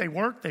fame, they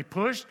worked, they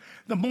pushed.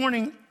 The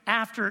morning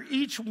after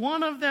each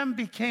one of them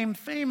became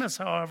famous,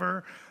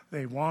 however,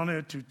 they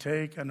wanted to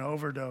take an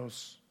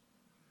overdose.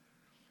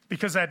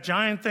 Because that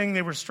giant thing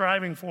they were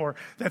striving for,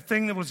 that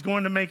thing that was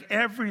going to make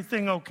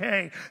everything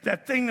okay,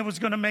 that thing that was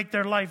going to make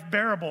their life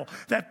bearable,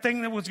 that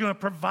thing that was going to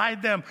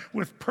provide them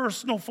with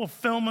personal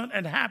fulfillment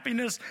and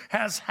happiness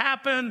has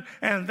happened,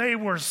 and they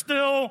were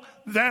still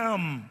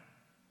them.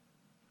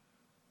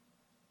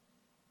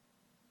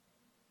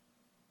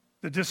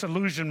 The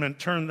disillusionment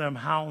turned them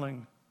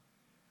howling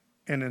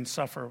and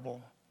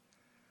insufferable.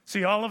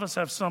 See, all of us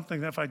have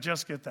something that if I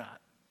just get that,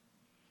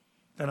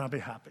 then I'll be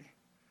happy.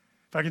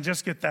 If I can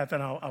just get that,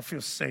 then I'll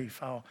feel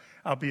safe.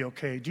 I'll be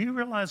okay. Do you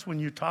realize when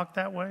you talk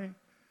that way,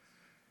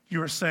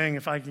 you are saying,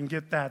 if I can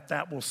get that,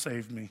 that will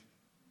save me.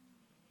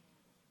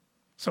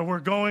 So we're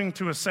going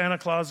to a Santa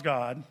Claus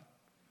God,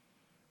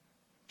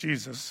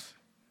 Jesus,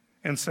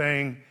 and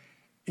saying,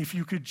 if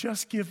you could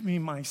just give me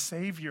my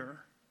Savior,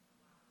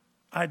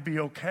 I'd be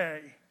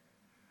okay.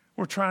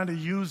 We're trying to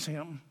use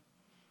him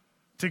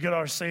to get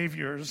our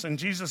saviors. And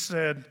Jesus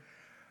said,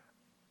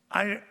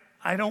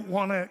 I don't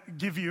want to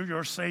give you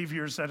your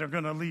saviors that are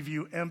going to leave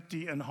you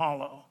empty and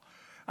hollow.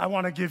 I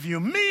want to give you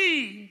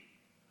me,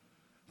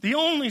 the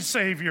only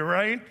Savior,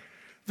 right?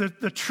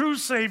 The true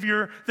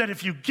Savior that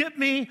if you get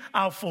me,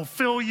 I'll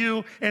fulfill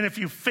you. And if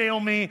you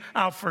fail me,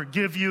 I'll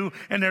forgive you.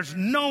 And there's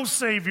no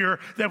Savior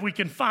that we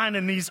can find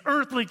in these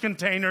earthly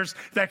containers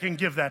that can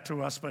give that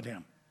to us but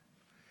him.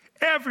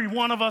 Every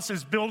one of us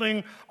is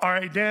building our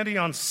identity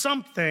on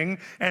something,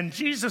 and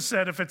Jesus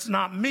said, if it's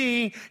not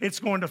me, it's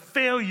going to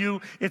fail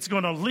you, it's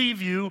going to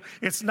leave you.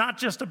 It's not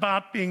just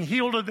about being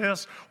healed of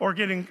this or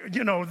getting,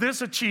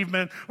 this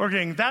achievement or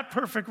getting that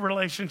perfect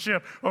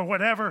relationship or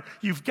whatever.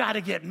 You've got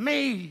to get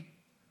me.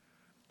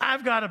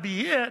 I've got to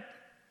be it.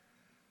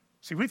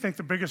 See, we think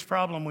the biggest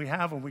problem we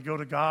have when we go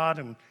to God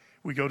and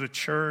we go to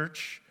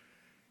church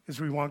is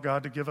we want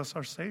God to give us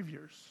our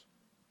saviors.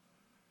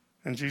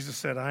 And Jesus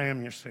said, I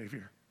am your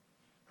Savior.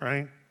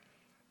 Right?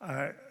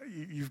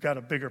 You've got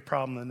a bigger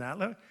problem than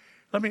that.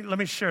 Let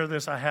me share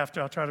this.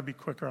 I'll try to be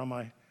quicker on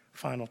my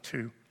final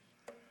 2.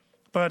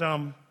 But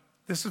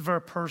this is very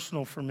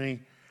personal for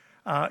me.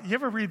 You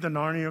ever read the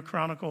Narnia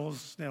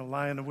Chronicles,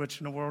 Lion, the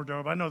Witch, and the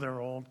Wardrobe? I know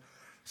they're old.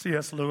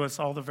 C.S. Lewis,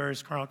 all the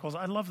various chronicles.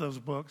 I love those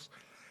books.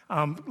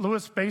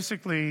 Lewis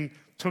basically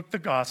took the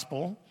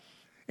gospel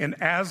And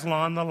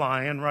Aslan the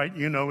lion, right,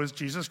 you know, is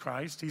Jesus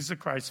Christ. He's the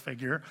Christ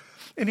figure.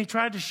 And he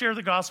tried to share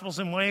the Gospels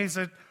in ways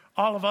that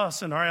all of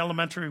us in our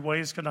elementary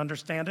ways could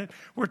understand it,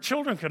 where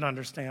children could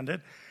understand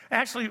it.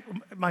 Actually,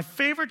 my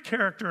favorite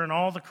character in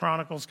all the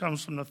Chronicles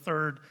comes from the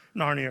third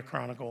Narnia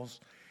Chronicles.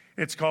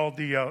 It's called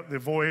the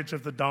Voyage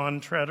of the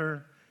Dawn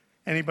Treader.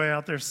 Anybody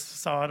out there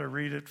saw it or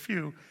read it?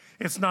 Few.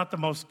 It's not the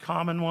most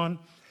common one.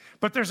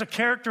 But there's a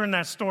character in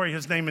that story.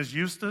 His name is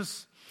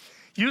Eustace.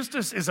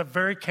 Eustace is a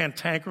very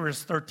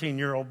cantankerous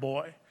 13-year-old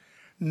boy.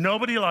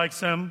 Nobody likes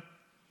him.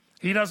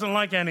 He doesn't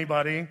like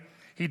anybody.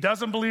 He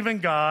doesn't believe in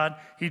God.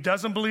 He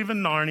doesn't believe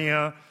in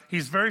Narnia.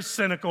 He's very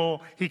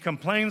cynical. He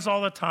complains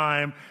all the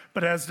time.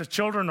 But as the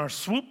children are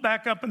swooped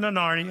back up into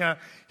Narnia,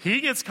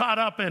 he gets caught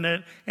up in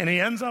it, and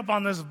he ends up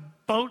on this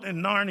boat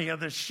in Narnia,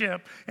 this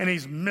ship, and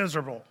he's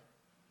miserable.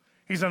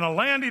 He's in a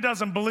land he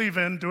doesn't believe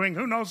in, doing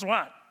who knows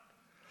what.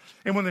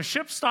 And when the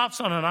ship stops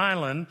on an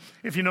island,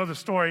 if you know the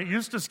story,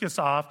 Eustace gets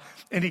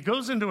off, and he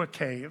goes into a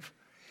cave.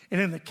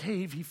 And in the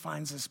cave, he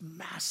finds this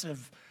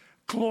massive,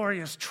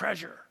 glorious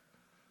treasure.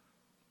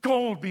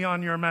 Gold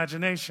beyond your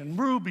imagination,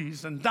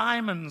 rubies and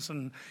diamonds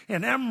and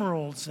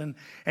emeralds. And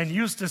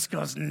Eustace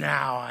goes,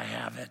 now I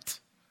have it.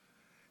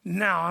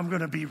 Now I'm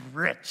going to be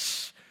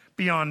rich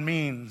beyond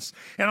means.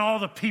 And all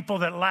the people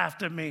that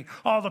laughed at me,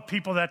 all the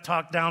people that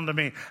talked down to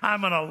me,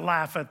 I'm going to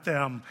laugh at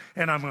them,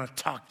 and I'm going to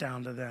talk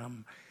down to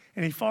them.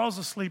 And he falls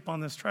asleep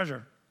on this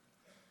treasure.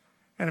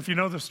 And if you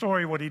know the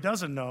story, what he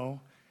doesn't know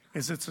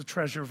is it's a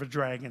treasure of a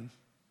dragon.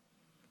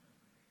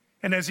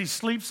 And as he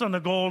sleeps on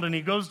the gold and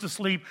he goes to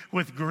sleep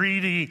with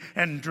greedy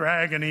and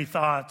dragony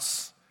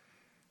thoughts,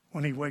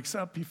 when he wakes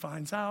up, he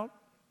finds out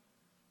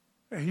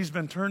that he's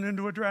been turned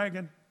into a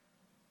dragon.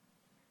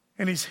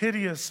 And he's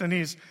hideous and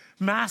he's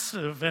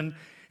massive and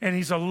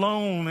he's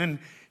alone and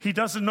he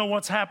doesn't know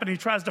what's happened. He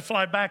tries to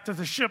fly back to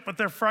the ship, but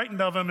they're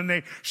frightened of him and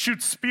they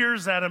shoot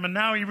spears at him. And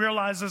now he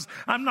realizes,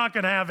 I'm not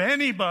going to have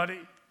anybody.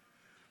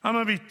 I'm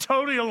going to be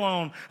totally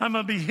alone. I'm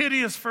going to be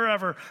hideous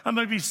forever. I'm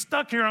going to be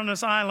stuck here on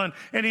this island.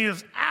 And he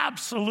is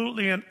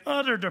absolutely in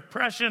utter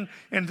depression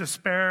and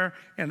despair.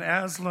 And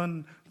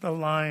Aslan the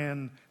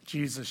lion,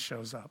 Jesus,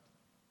 shows up.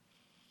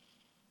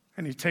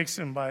 And he takes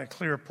him by a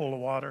clear pool of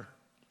water.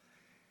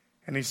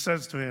 And he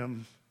says to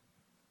him,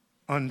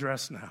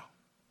 undress now.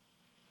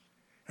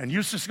 And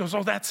Eustace goes,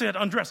 oh, that's it,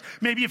 undress.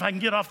 Maybe if I can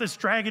get off this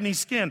dragony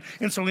skin.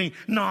 And so he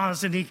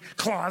gnaws and he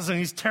claws and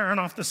he's tearing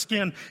off the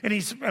skin. And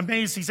he's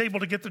amazed he's able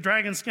to get the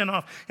dragon skin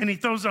off. And he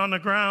throws it on the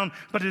ground.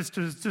 But it's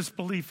to his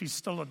disbelief, he's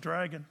still a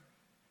dragon.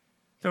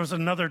 There was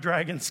another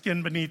dragon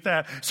skin beneath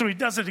that. So he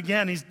does it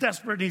again. He's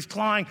desperate and he's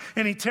clawing.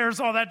 And he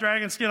tears all that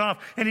dragon skin off.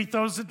 And he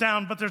throws it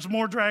down. But there's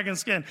more dragon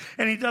skin.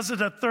 And he does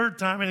it a third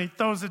time. And he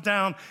throws it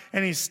down.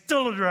 And he's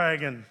still a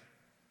dragon.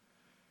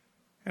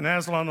 And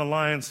Aslan the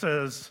lion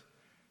says,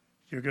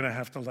 you're going to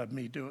have to let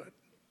me do it.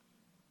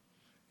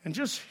 And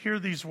just hear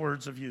these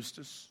words of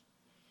Eustace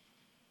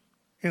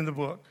in the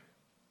book.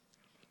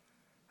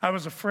 I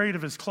was afraid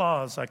of his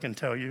claws, I can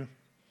tell you.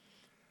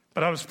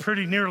 But I was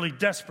pretty nearly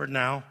desperate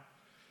now.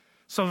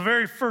 So the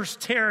very first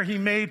tear he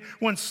made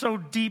went so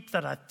deep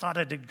that I thought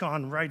it had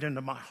gone right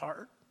into my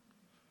heart.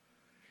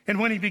 And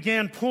when he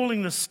began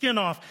pulling the skin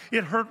off,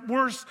 it hurt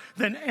worse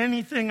than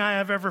anything I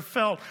have ever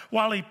felt,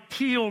 while he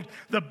peeled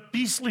the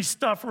beastly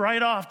stuff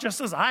right off, just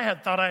as I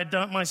had thought I had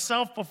done it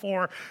myself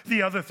before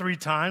the other 3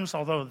 times,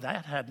 although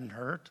that hadn't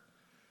hurt.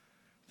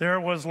 There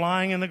it was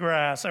lying in the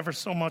grass, ever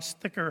so much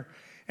thicker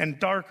and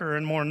darker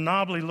and more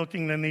knobbly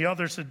looking than the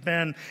others had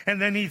been. And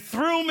then he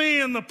threw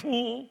me in the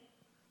pool.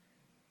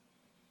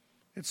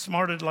 It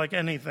smarted like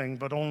anything,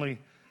 but only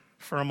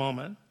for a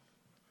moment.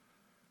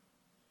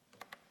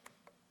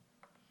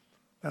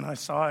 And I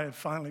saw I had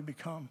finally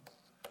become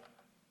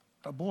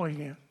a boy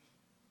again.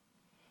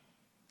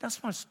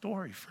 That's my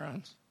story,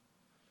 friends.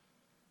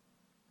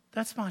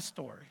 That's my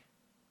story.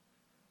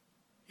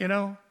 You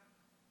know,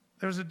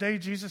 there was a day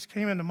Jesus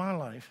came into my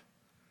life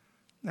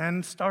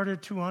and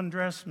started to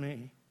undress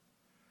me.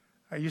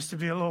 I used to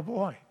be a little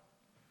boy.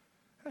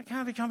 I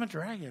kind of become a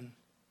dragon.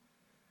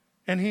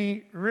 And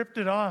he ripped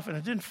it off, and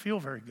it didn't feel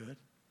very good.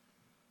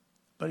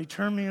 But he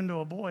turned me into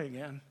a boy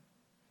again.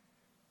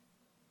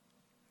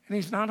 And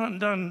he's not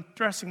undone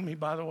dressing me,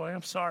 by the way.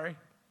 I'm sorry.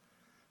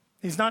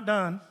 He's not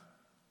done.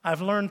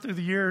 I've learned through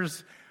the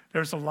years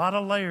there's a lot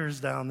of layers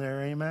down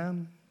there,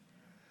 amen?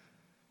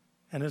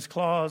 And his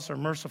claws are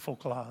merciful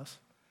claws.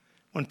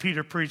 When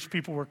Peter preached,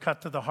 people were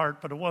cut to the heart,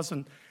 but it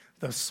wasn't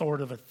the sword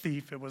of a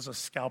thief. It was a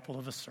scalpel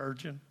of a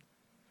surgeon.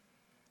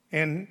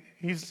 And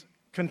he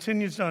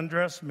continues to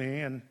undress me,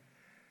 and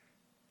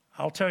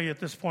I'll tell you at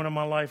this point in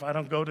my life, I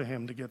don't go to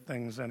him to get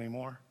things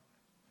anymore.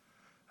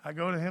 I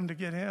go to him to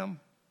get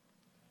him.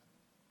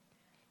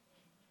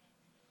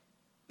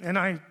 And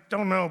I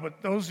don't know,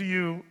 but those of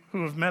you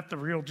who have met the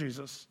real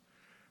Jesus,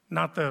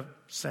 not the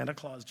Santa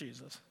Claus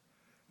Jesus,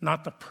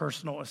 not the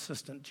personal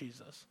assistant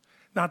Jesus,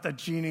 not the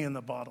genie in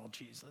the bottle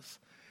Jesus,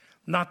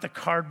 not the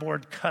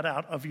cardboard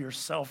cutout of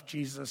yourself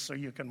Jesus so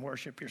you can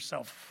worship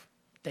yourself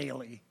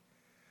daily,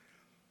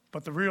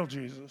 but the real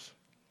Jesus.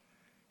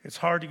 It's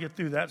hard to get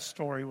through that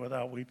story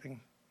without weeping.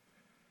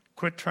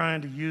 Quit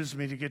trying to use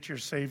me to get your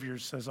Savior,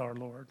 says our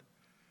Lord,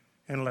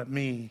 and let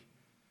me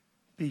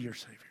be your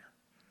Savior.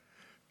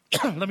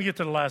 Let me get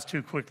to the last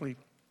two quickly.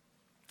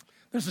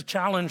 There's a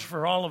challenge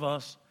for all of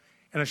us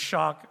and a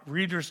shock,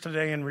 readers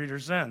today and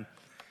readers then.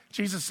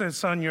 Jesus said,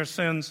 son, your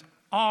sins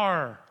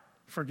are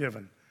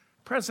forgiven.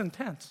 Present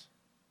tense.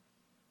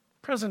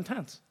 Present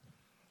tense.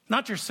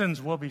 Not your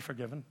sins will be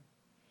forgiven.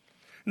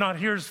 Not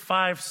here's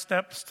 5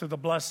 steps to the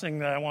blessing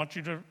that I want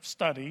you to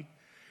study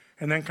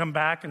and then come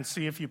back and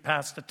see if you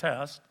passed the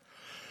test.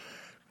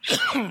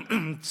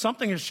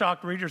 Something has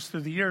shocked readers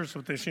through the years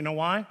with this. You know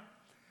why?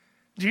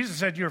 Jesus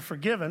said you're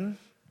forgiven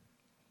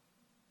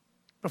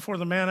before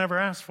the man ever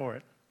asked for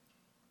it.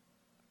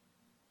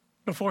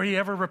 Before he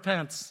ever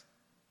repents.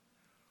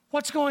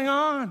 What's going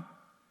on?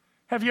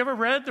 Have you ever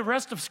read the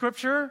rest of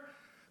Scripture?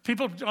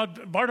 People,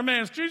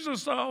 Bartimaeus,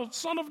 Jesus,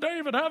 son of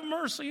David, have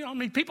mercy on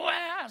me. People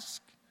ask.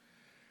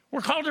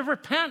 We're called to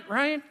repent,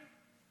 right?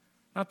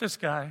 Not this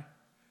guy.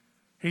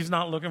 He's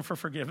not looking for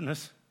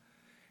forgiveness.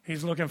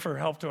 He's looking for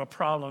help to a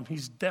problem.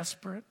 He's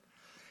desperate.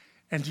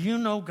 And do you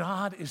know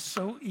God is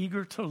so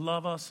eager to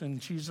love us in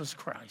Jesus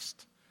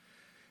Christ?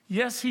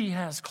 Yes, he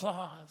has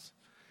claws.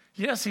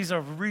 Yes, he's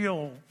a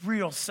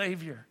real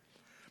Savior.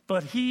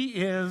 But he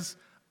is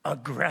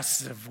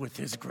aggressive with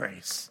his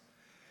grace.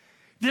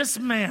 This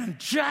man,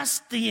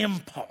 just the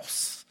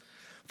impulse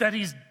that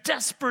he's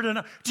desperate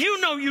enough. Do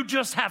you know you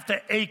just have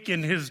to ache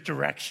in his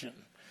direction?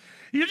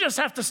 You just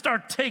have to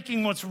start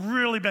taking what's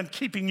really been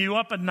keeping you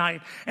up at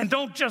night and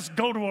don't just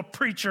go to a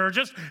preacher or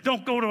just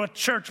don't go to a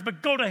church,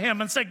 but go to him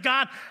and say,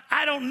 God,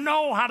 I don't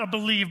know how to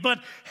believe, but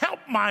help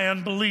my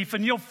unbelief.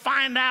 And you'll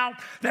find out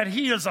that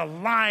he is a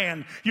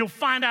lion. You'll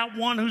find out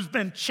one who's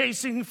been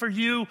chasing for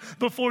you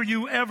before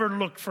you ever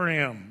looked for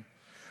him.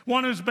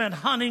 One who's been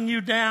hunting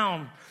you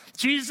down.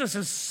 Jesus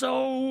is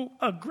so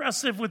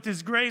aggressive with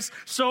his grace,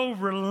 so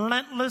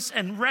relentless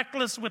and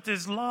reckless with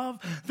his love,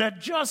 that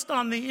just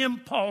on the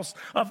impulse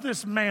of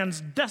this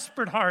man's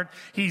desperate heart,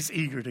 he's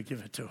eager to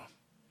give it to him.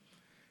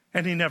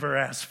 And he never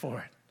asked for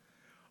it.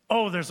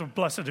 Oh, there's a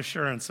blessed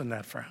assurance in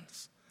that,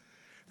 friends.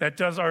 That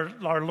does our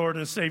Lord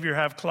and Savior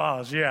have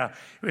claws? Yeah.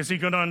 Is he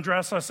going to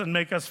undress us and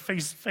make us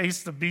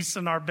face the beasts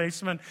in our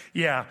basement?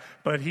 Yeah.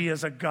 But he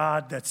is a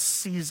God that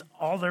sees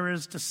all there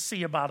is to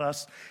see about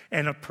us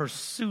and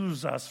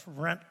pursues us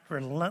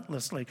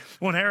relentlessly.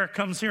 When Eric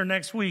comes here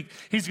next week,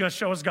 he's going to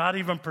show us God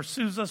even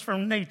pursues us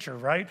from nature,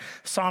 right?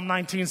 Psalm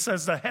 19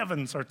 says the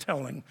heavens are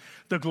telling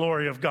the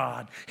glory of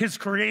God. His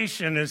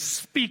creation is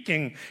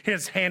speaking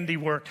his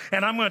handiwork.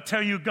 And I'm going to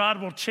tell you,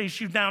 God will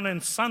chase you down in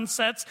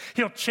sunsets.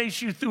 He'll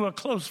chase you through a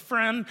close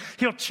friend.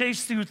 He'll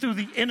chase you through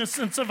the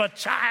innocence of a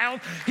child.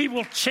 He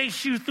will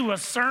chase you through a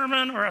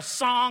sermon or a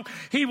song.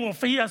 He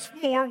has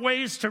more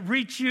ways to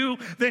reach you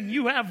than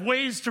you have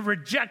ways to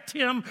reject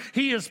him.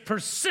 He is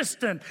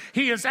persistent.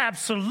 He is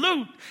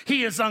absolute.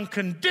 He is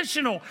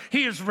unconditional.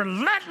 He is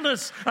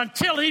relentless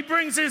until he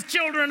brings his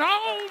children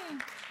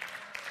home.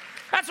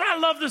 That's why I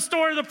love the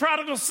story of the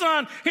prodigal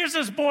son. Here's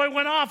this boy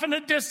went off in the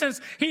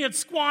distance. He had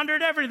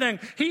squandered everything.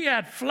 He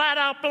had flat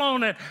out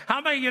blown it. How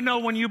many of you know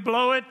when you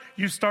blow it,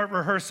 you start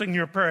rehearsing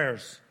your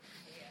prayers?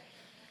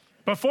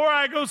 Before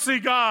I go see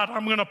God,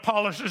 I'm going to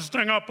polish this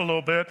thing up a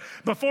little bit.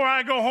 Before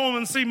I go home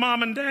and see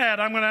mom and dad,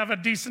 I'm going to have a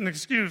decent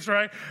excuse,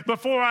 right?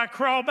 Before I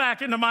crawl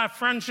back into my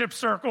friendship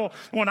circle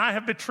when I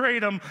have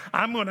betrayed them,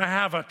 I'm going to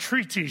have a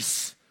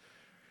treatise.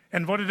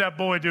 And what did that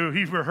boy do?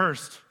 He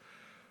rehearsed.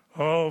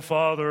 Oh,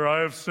 Father,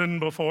 I have sinned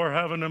before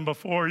heaven and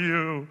before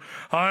you.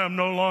 I am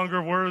no longer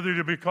worthy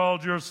to be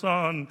called your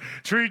son.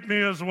 Treat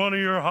me as one of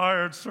your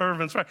hired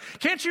servants. Right?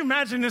 Can't you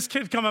imagine this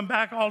kid coming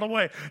back all the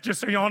way just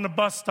so you're on the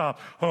bus stop?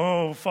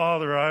 Oh,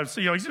 Father, I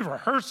see. He's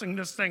rehearsing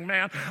this thing,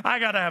 man. I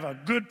got to have a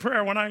good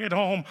prayer when I get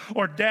home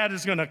or Dad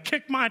is going to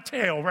kick my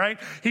tail, right?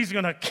 He's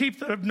going to keep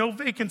the no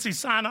vacancy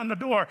sign on the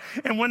door.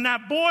 And when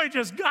that boy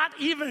just got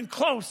even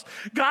close,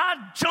 God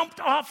jumped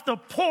off the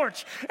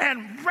porch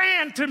and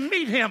ran to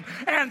meet him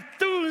and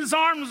threw his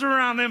arms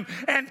around him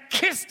and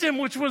kissed him,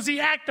 which was the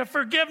act of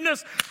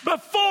forgiveness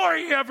before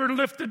he ever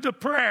lifted the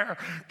prayer.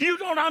 You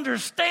don't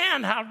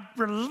understand how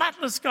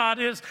relentless God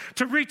is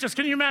to reach us.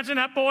 Can you imagine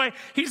that boy?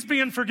 He's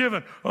being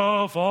forgiven.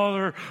 Oh,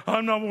 Father,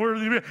 I'm not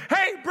worthy to be.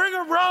 Hey, bring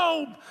a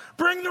robe.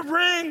 Bring the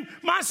ring.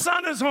 My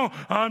son is home.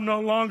 I'm no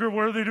longer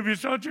worthy to be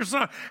your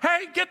son.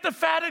 Hey, get the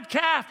fatted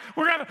calf.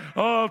 We're going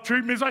to,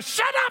 treat me as like,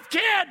 shut up,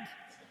 kid.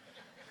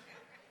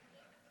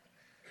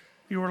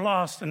 You were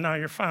lost and now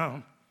you're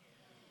found.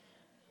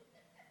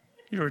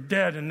 You were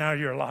dead and now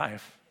you're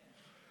alive.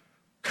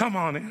 Come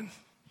on in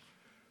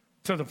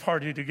to the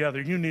party together.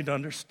 You need to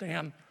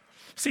understand.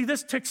 See,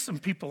 this ticks some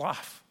people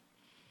off.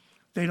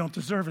 They don't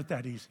deserve it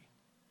that easy.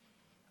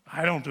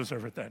 I don't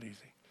deserve it that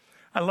easy.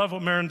 I love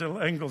what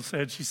Marindale Engels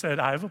said. She said,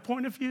 I have a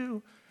point of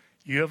view.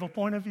 You have a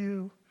point of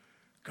view.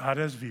 God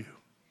has view.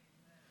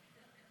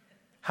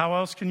 How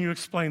else can you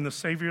explain the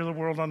Savior of the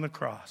world on the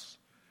cross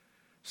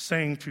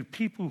saying to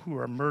people who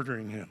are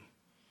murdering him,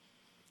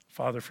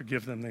 Father,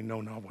 forgive them, they know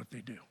not what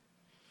they do.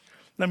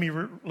 Let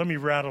me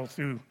rattle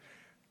through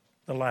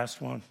the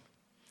last one.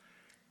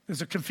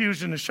 There's a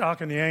confusion, the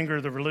shock, and the anger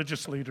of the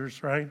religious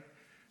leaders, right?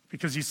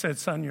 Because he said,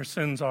 son, your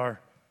sins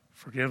are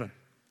forgiven.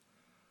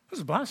 This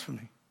is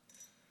blasphemy.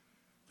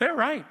 They're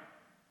right.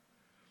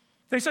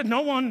 They said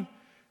no one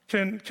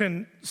can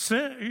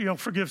sin,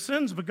 forgive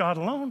sins but God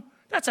alone.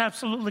 That's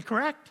absolutely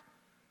correct.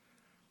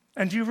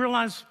 And do you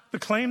realize the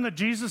claim that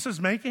Jesus is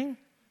making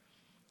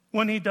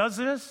when he does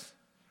this?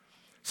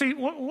 See,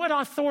 what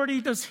authority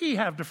does he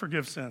have to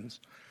forgive sins?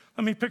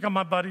 Let me pick up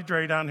my buddy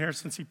Dre down here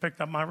since he picked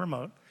up my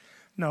remote.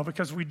 No,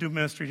 because we do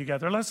ministry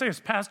together. Let's say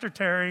it's Pastor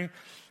Terry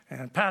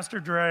and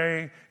Pastor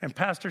Dre and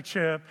Pastor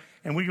Chip,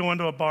 and we go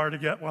into a bar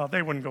together. Well,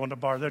 they wouldn't go into a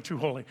bar. They're too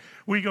holy.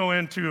 We go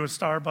into a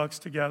Starbucks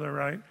together,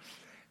 right?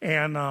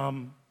 And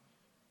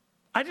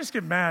I just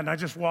get mad, and I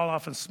just wall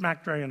off and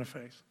smack Dre in the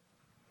face.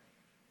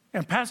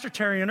 And Pastor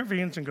Terry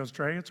intervenes and goes,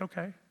 Dre, it's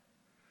okay.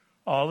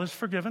 All is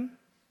forgiven.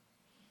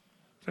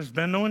 There's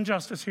been no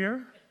injustice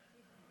here.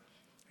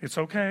 It's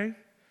okay.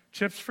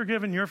 Chip's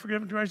forgiven. You're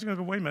forgiven. Dre's going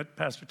to go, wait a minute,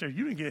 Pastor Terry,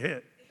 you didn't get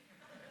hit.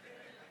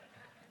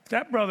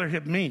 That brother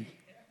hit me.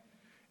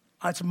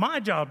 It's my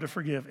job to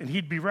forgive, and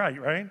he'd be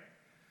right?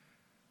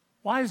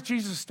 Why is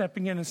Jesus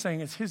stepping in and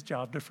saying it's his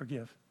job to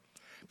forgive?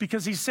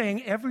 Because he's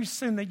saying every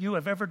sin that you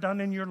have ever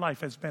done in your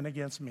life has been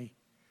against me.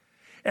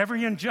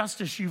 Every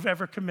injustice you've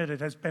ever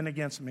committed has been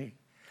against me.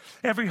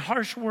 Every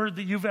harsh word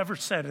that you've ever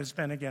said has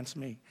been against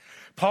me.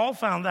 Paul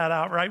found that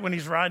out, right, when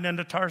he's riding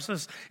into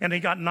Tarsus and he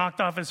got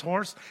knocked off his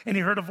horse and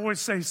he heard a voice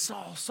say,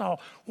 Saul,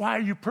 Saul, why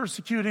are you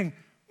persecuting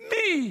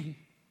me?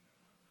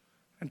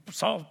 And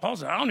Paul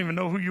said, I don't even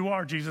know who you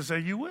are. Jesus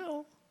said, you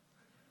will.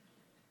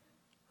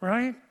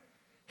 Right?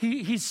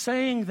 He's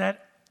saying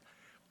that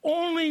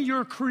only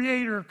your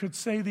Creator could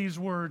say these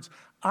words.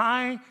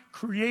 I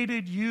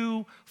created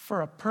you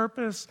for a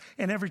purpose,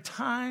 and every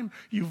time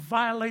you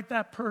violate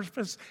that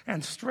purpose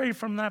and stray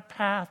from that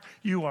path,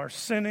 you are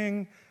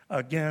sinning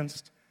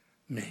against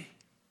me.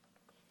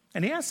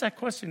 And he asked that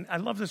question. I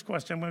love this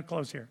question. I'm going to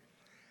close here.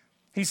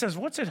 He says,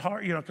 what's it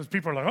hard, because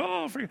people are like,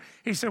 oh,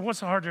 he said,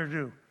 what's harder to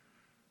do?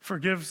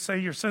 Forgive, say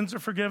your sins are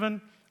forgiven,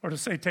 or to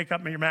say take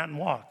up your mat and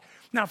walk?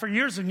 Now, for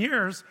years and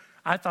years,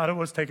 I thought it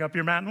was take up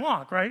your mat and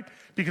walk, right?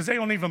 Because they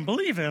don't even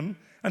believe him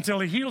until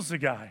he heals the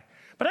guy.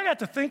 But I got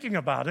to thinking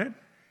about it.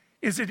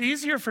 Is it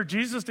easier for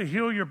Jesus to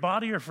heal your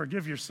body or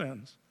forgive your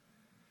sins?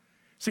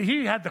 See,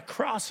 he had the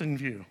cross in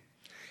view.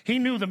 He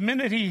knew the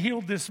minute he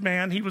healed this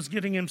man, he was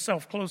getting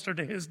himself closer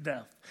to his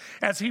death.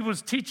 As he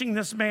was teaching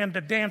this man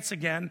to dance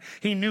again,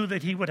 he knew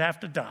that he would have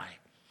to die.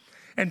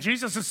 And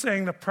Jesus is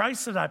saying, the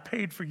price that I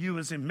paid for you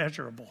is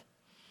immeasurable.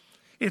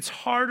 It's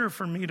harder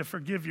for me to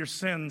forgive your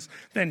sins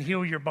than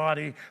heal your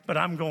body, but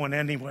I'm going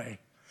anyway.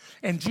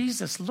 And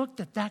Jesus looked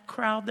at that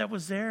crowd that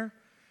was there.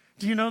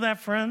 Do you know that,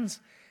 friends?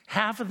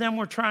 Half of them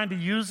were trying to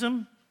use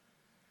him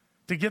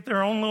to get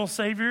their own little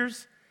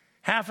saviors.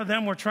 Half of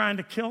them were trying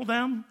to kill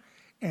them,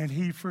 and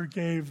he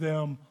forgave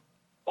them.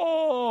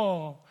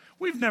 Oh,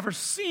 we've never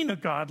seen a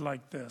God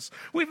like this.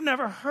 We've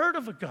never heard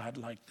of a God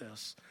like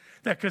this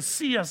that could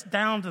see us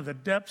down to the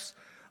depths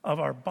of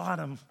our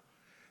bottom,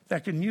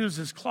 that can use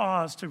his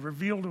claws to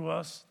reveal to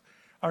us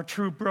our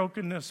true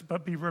brokenness,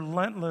 but be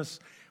relentless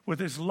with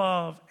his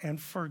love and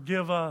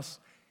forgive us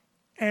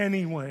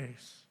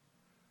anyways.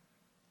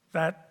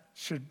 That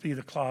should be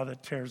the claw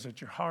that tears at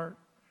your heart.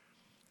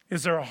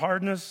 Is there a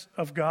hardness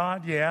of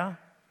God? Yeah.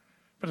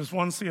 But as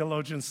one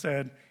theologian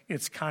said,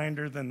 it's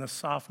kinder than the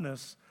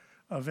softness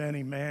of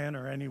any man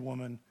or any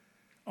woman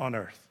on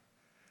earth.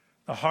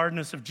 The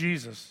hardness of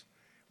Jesus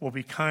will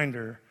be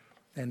kinder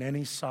than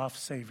any soft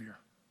Savior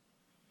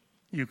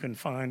you can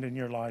find in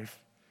your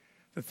life.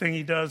 The thing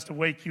he does to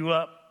wake you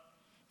up,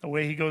 the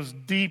way he goes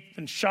deep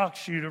and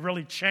shocks you to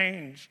really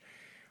change,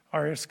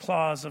 are his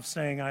claws of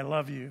saying, I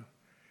love you,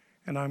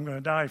 and I'm going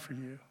to die for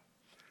you.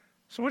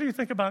 So what do you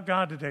think about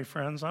God today,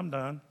 friends? I'm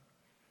done.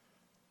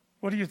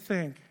 What do you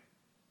think?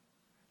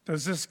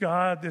 Does this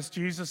God, this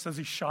Jesus, does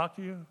he shock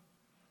you?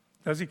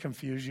 Does he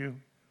confuse you?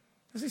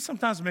 Does he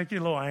sometimes make you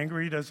a little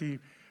angry? Does he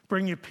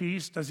bring you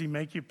peace? Does he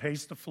make you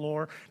pace the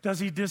floor? Does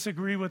he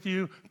disagree with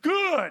you?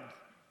 Good!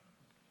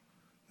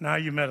 Now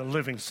you met a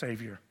living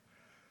Savior,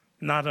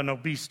 not an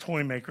obese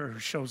toy maker who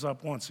shows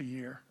up once a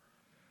year,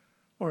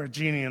 or a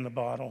genie in the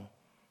bottle,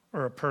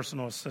 or a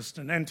personal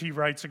assistant. N.T.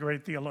 Wright's a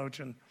great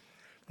theologian.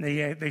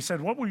 They said,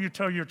 what will you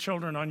tell your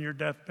children on your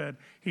deathbed?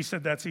 He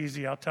said, that's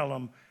easy. I'll tell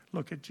them,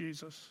 look at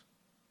Jesus.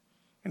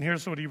 And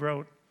here's what he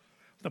wrote.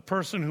 The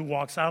person who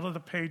walks out of the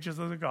pages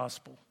of the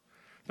gospel,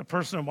 the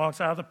person who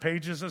walks out of the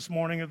pages this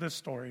morning of this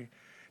story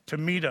to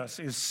meet us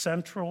is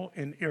central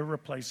and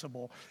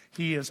irreplaceable.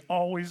 He is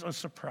always a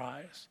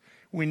surprise.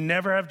 We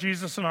never have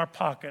Jesus in our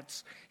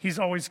pockets. He's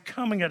always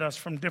coming at us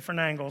from different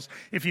angles.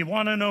 If you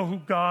want to know who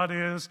God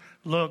is,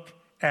 look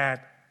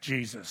at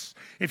Jesus.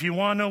 If you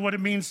want to know what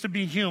it means to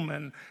be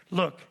human,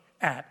 look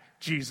at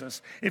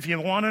Jesus. If you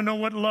want to know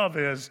what love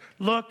is,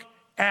 look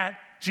at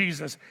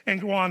Jesus and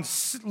go on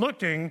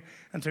looking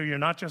until you're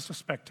not just a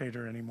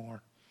spectator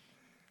anymore,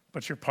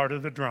 but you're part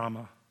of the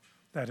drama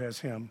that has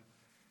him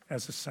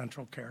as a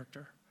central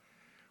character.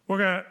 We're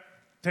going to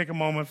take a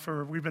moment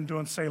we've been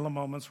doing Selah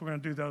moments. We're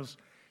going to do those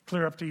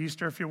clear up to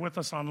Easter. If you're with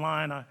us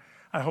online,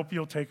 I hope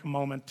you'll take a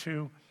moment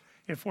too.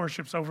 If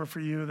worship's over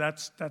for you,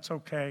 that's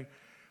okay.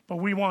 But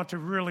we want to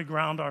really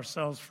ground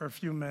ourselves for a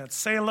few minutes.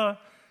 Selah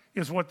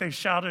is what they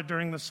shouted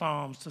during the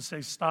Psalms, to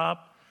say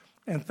stop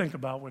and think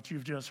about what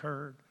you've just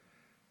heard.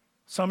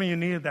 Some of you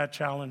needed that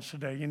challenge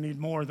today. You need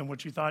more than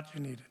what you thought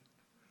you needed.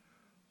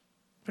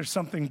 There's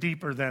something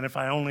deeper than if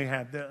I only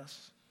had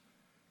this.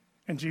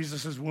 And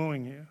Jesus is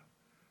wooing you.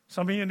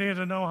 Some of you needed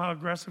to know how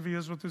aggressive he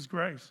is with his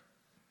grace.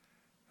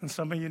 And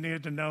some of you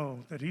needed to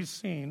know that he's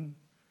seen.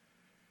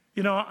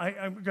 You know,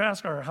 I'm going to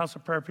ask our House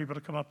of Prayer people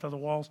to come up to the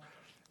walls.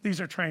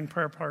 These are trained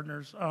prayer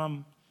partners. I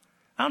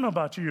don't know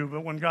about you,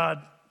 but when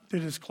God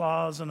did his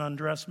claws and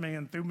undressed me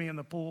and threw me in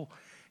the pool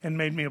and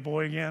made me a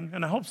boy again,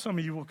 and I hope some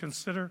of you will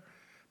consider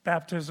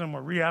baptism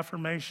or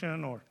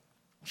reaffirmation or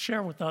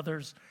share with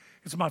others.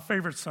 It's my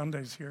favorite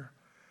Sundays here.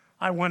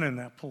 I went in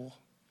that pool.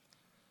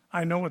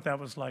 I know what that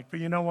was like. But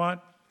you know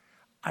what?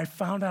 I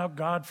found out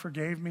God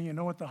forgave me. You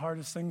know what the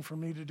hardest thing for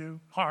me to do?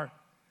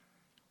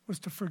 Was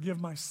to forgive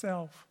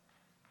myself.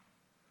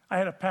 I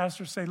had a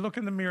pastor say, look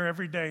in the mirror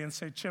every day and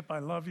say, Chip, I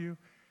love you.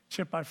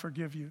 Chip, I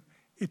forgive you.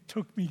 It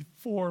took me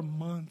 4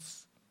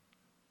 months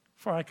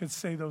before I could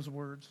say those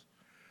words.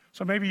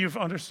 So maybe you've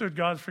understood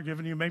God's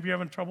forgiven you. Maybe you're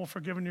having trouble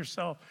forgiving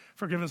yourself,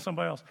 forgiving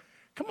somebody else.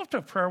 Come up to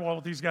a prayer wall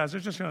with these guys.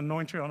 They're just going to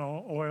anoint you on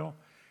oil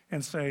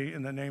and say,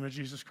 in the name of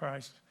Jesus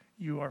Christ,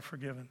 you are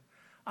forgiven.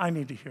 I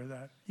need to hear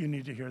that. You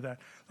need to hear that.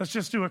 Let's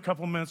just do a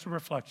couple minutes of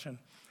reflection,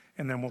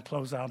 and then we'll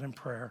close out in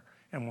prayer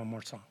and one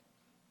more song.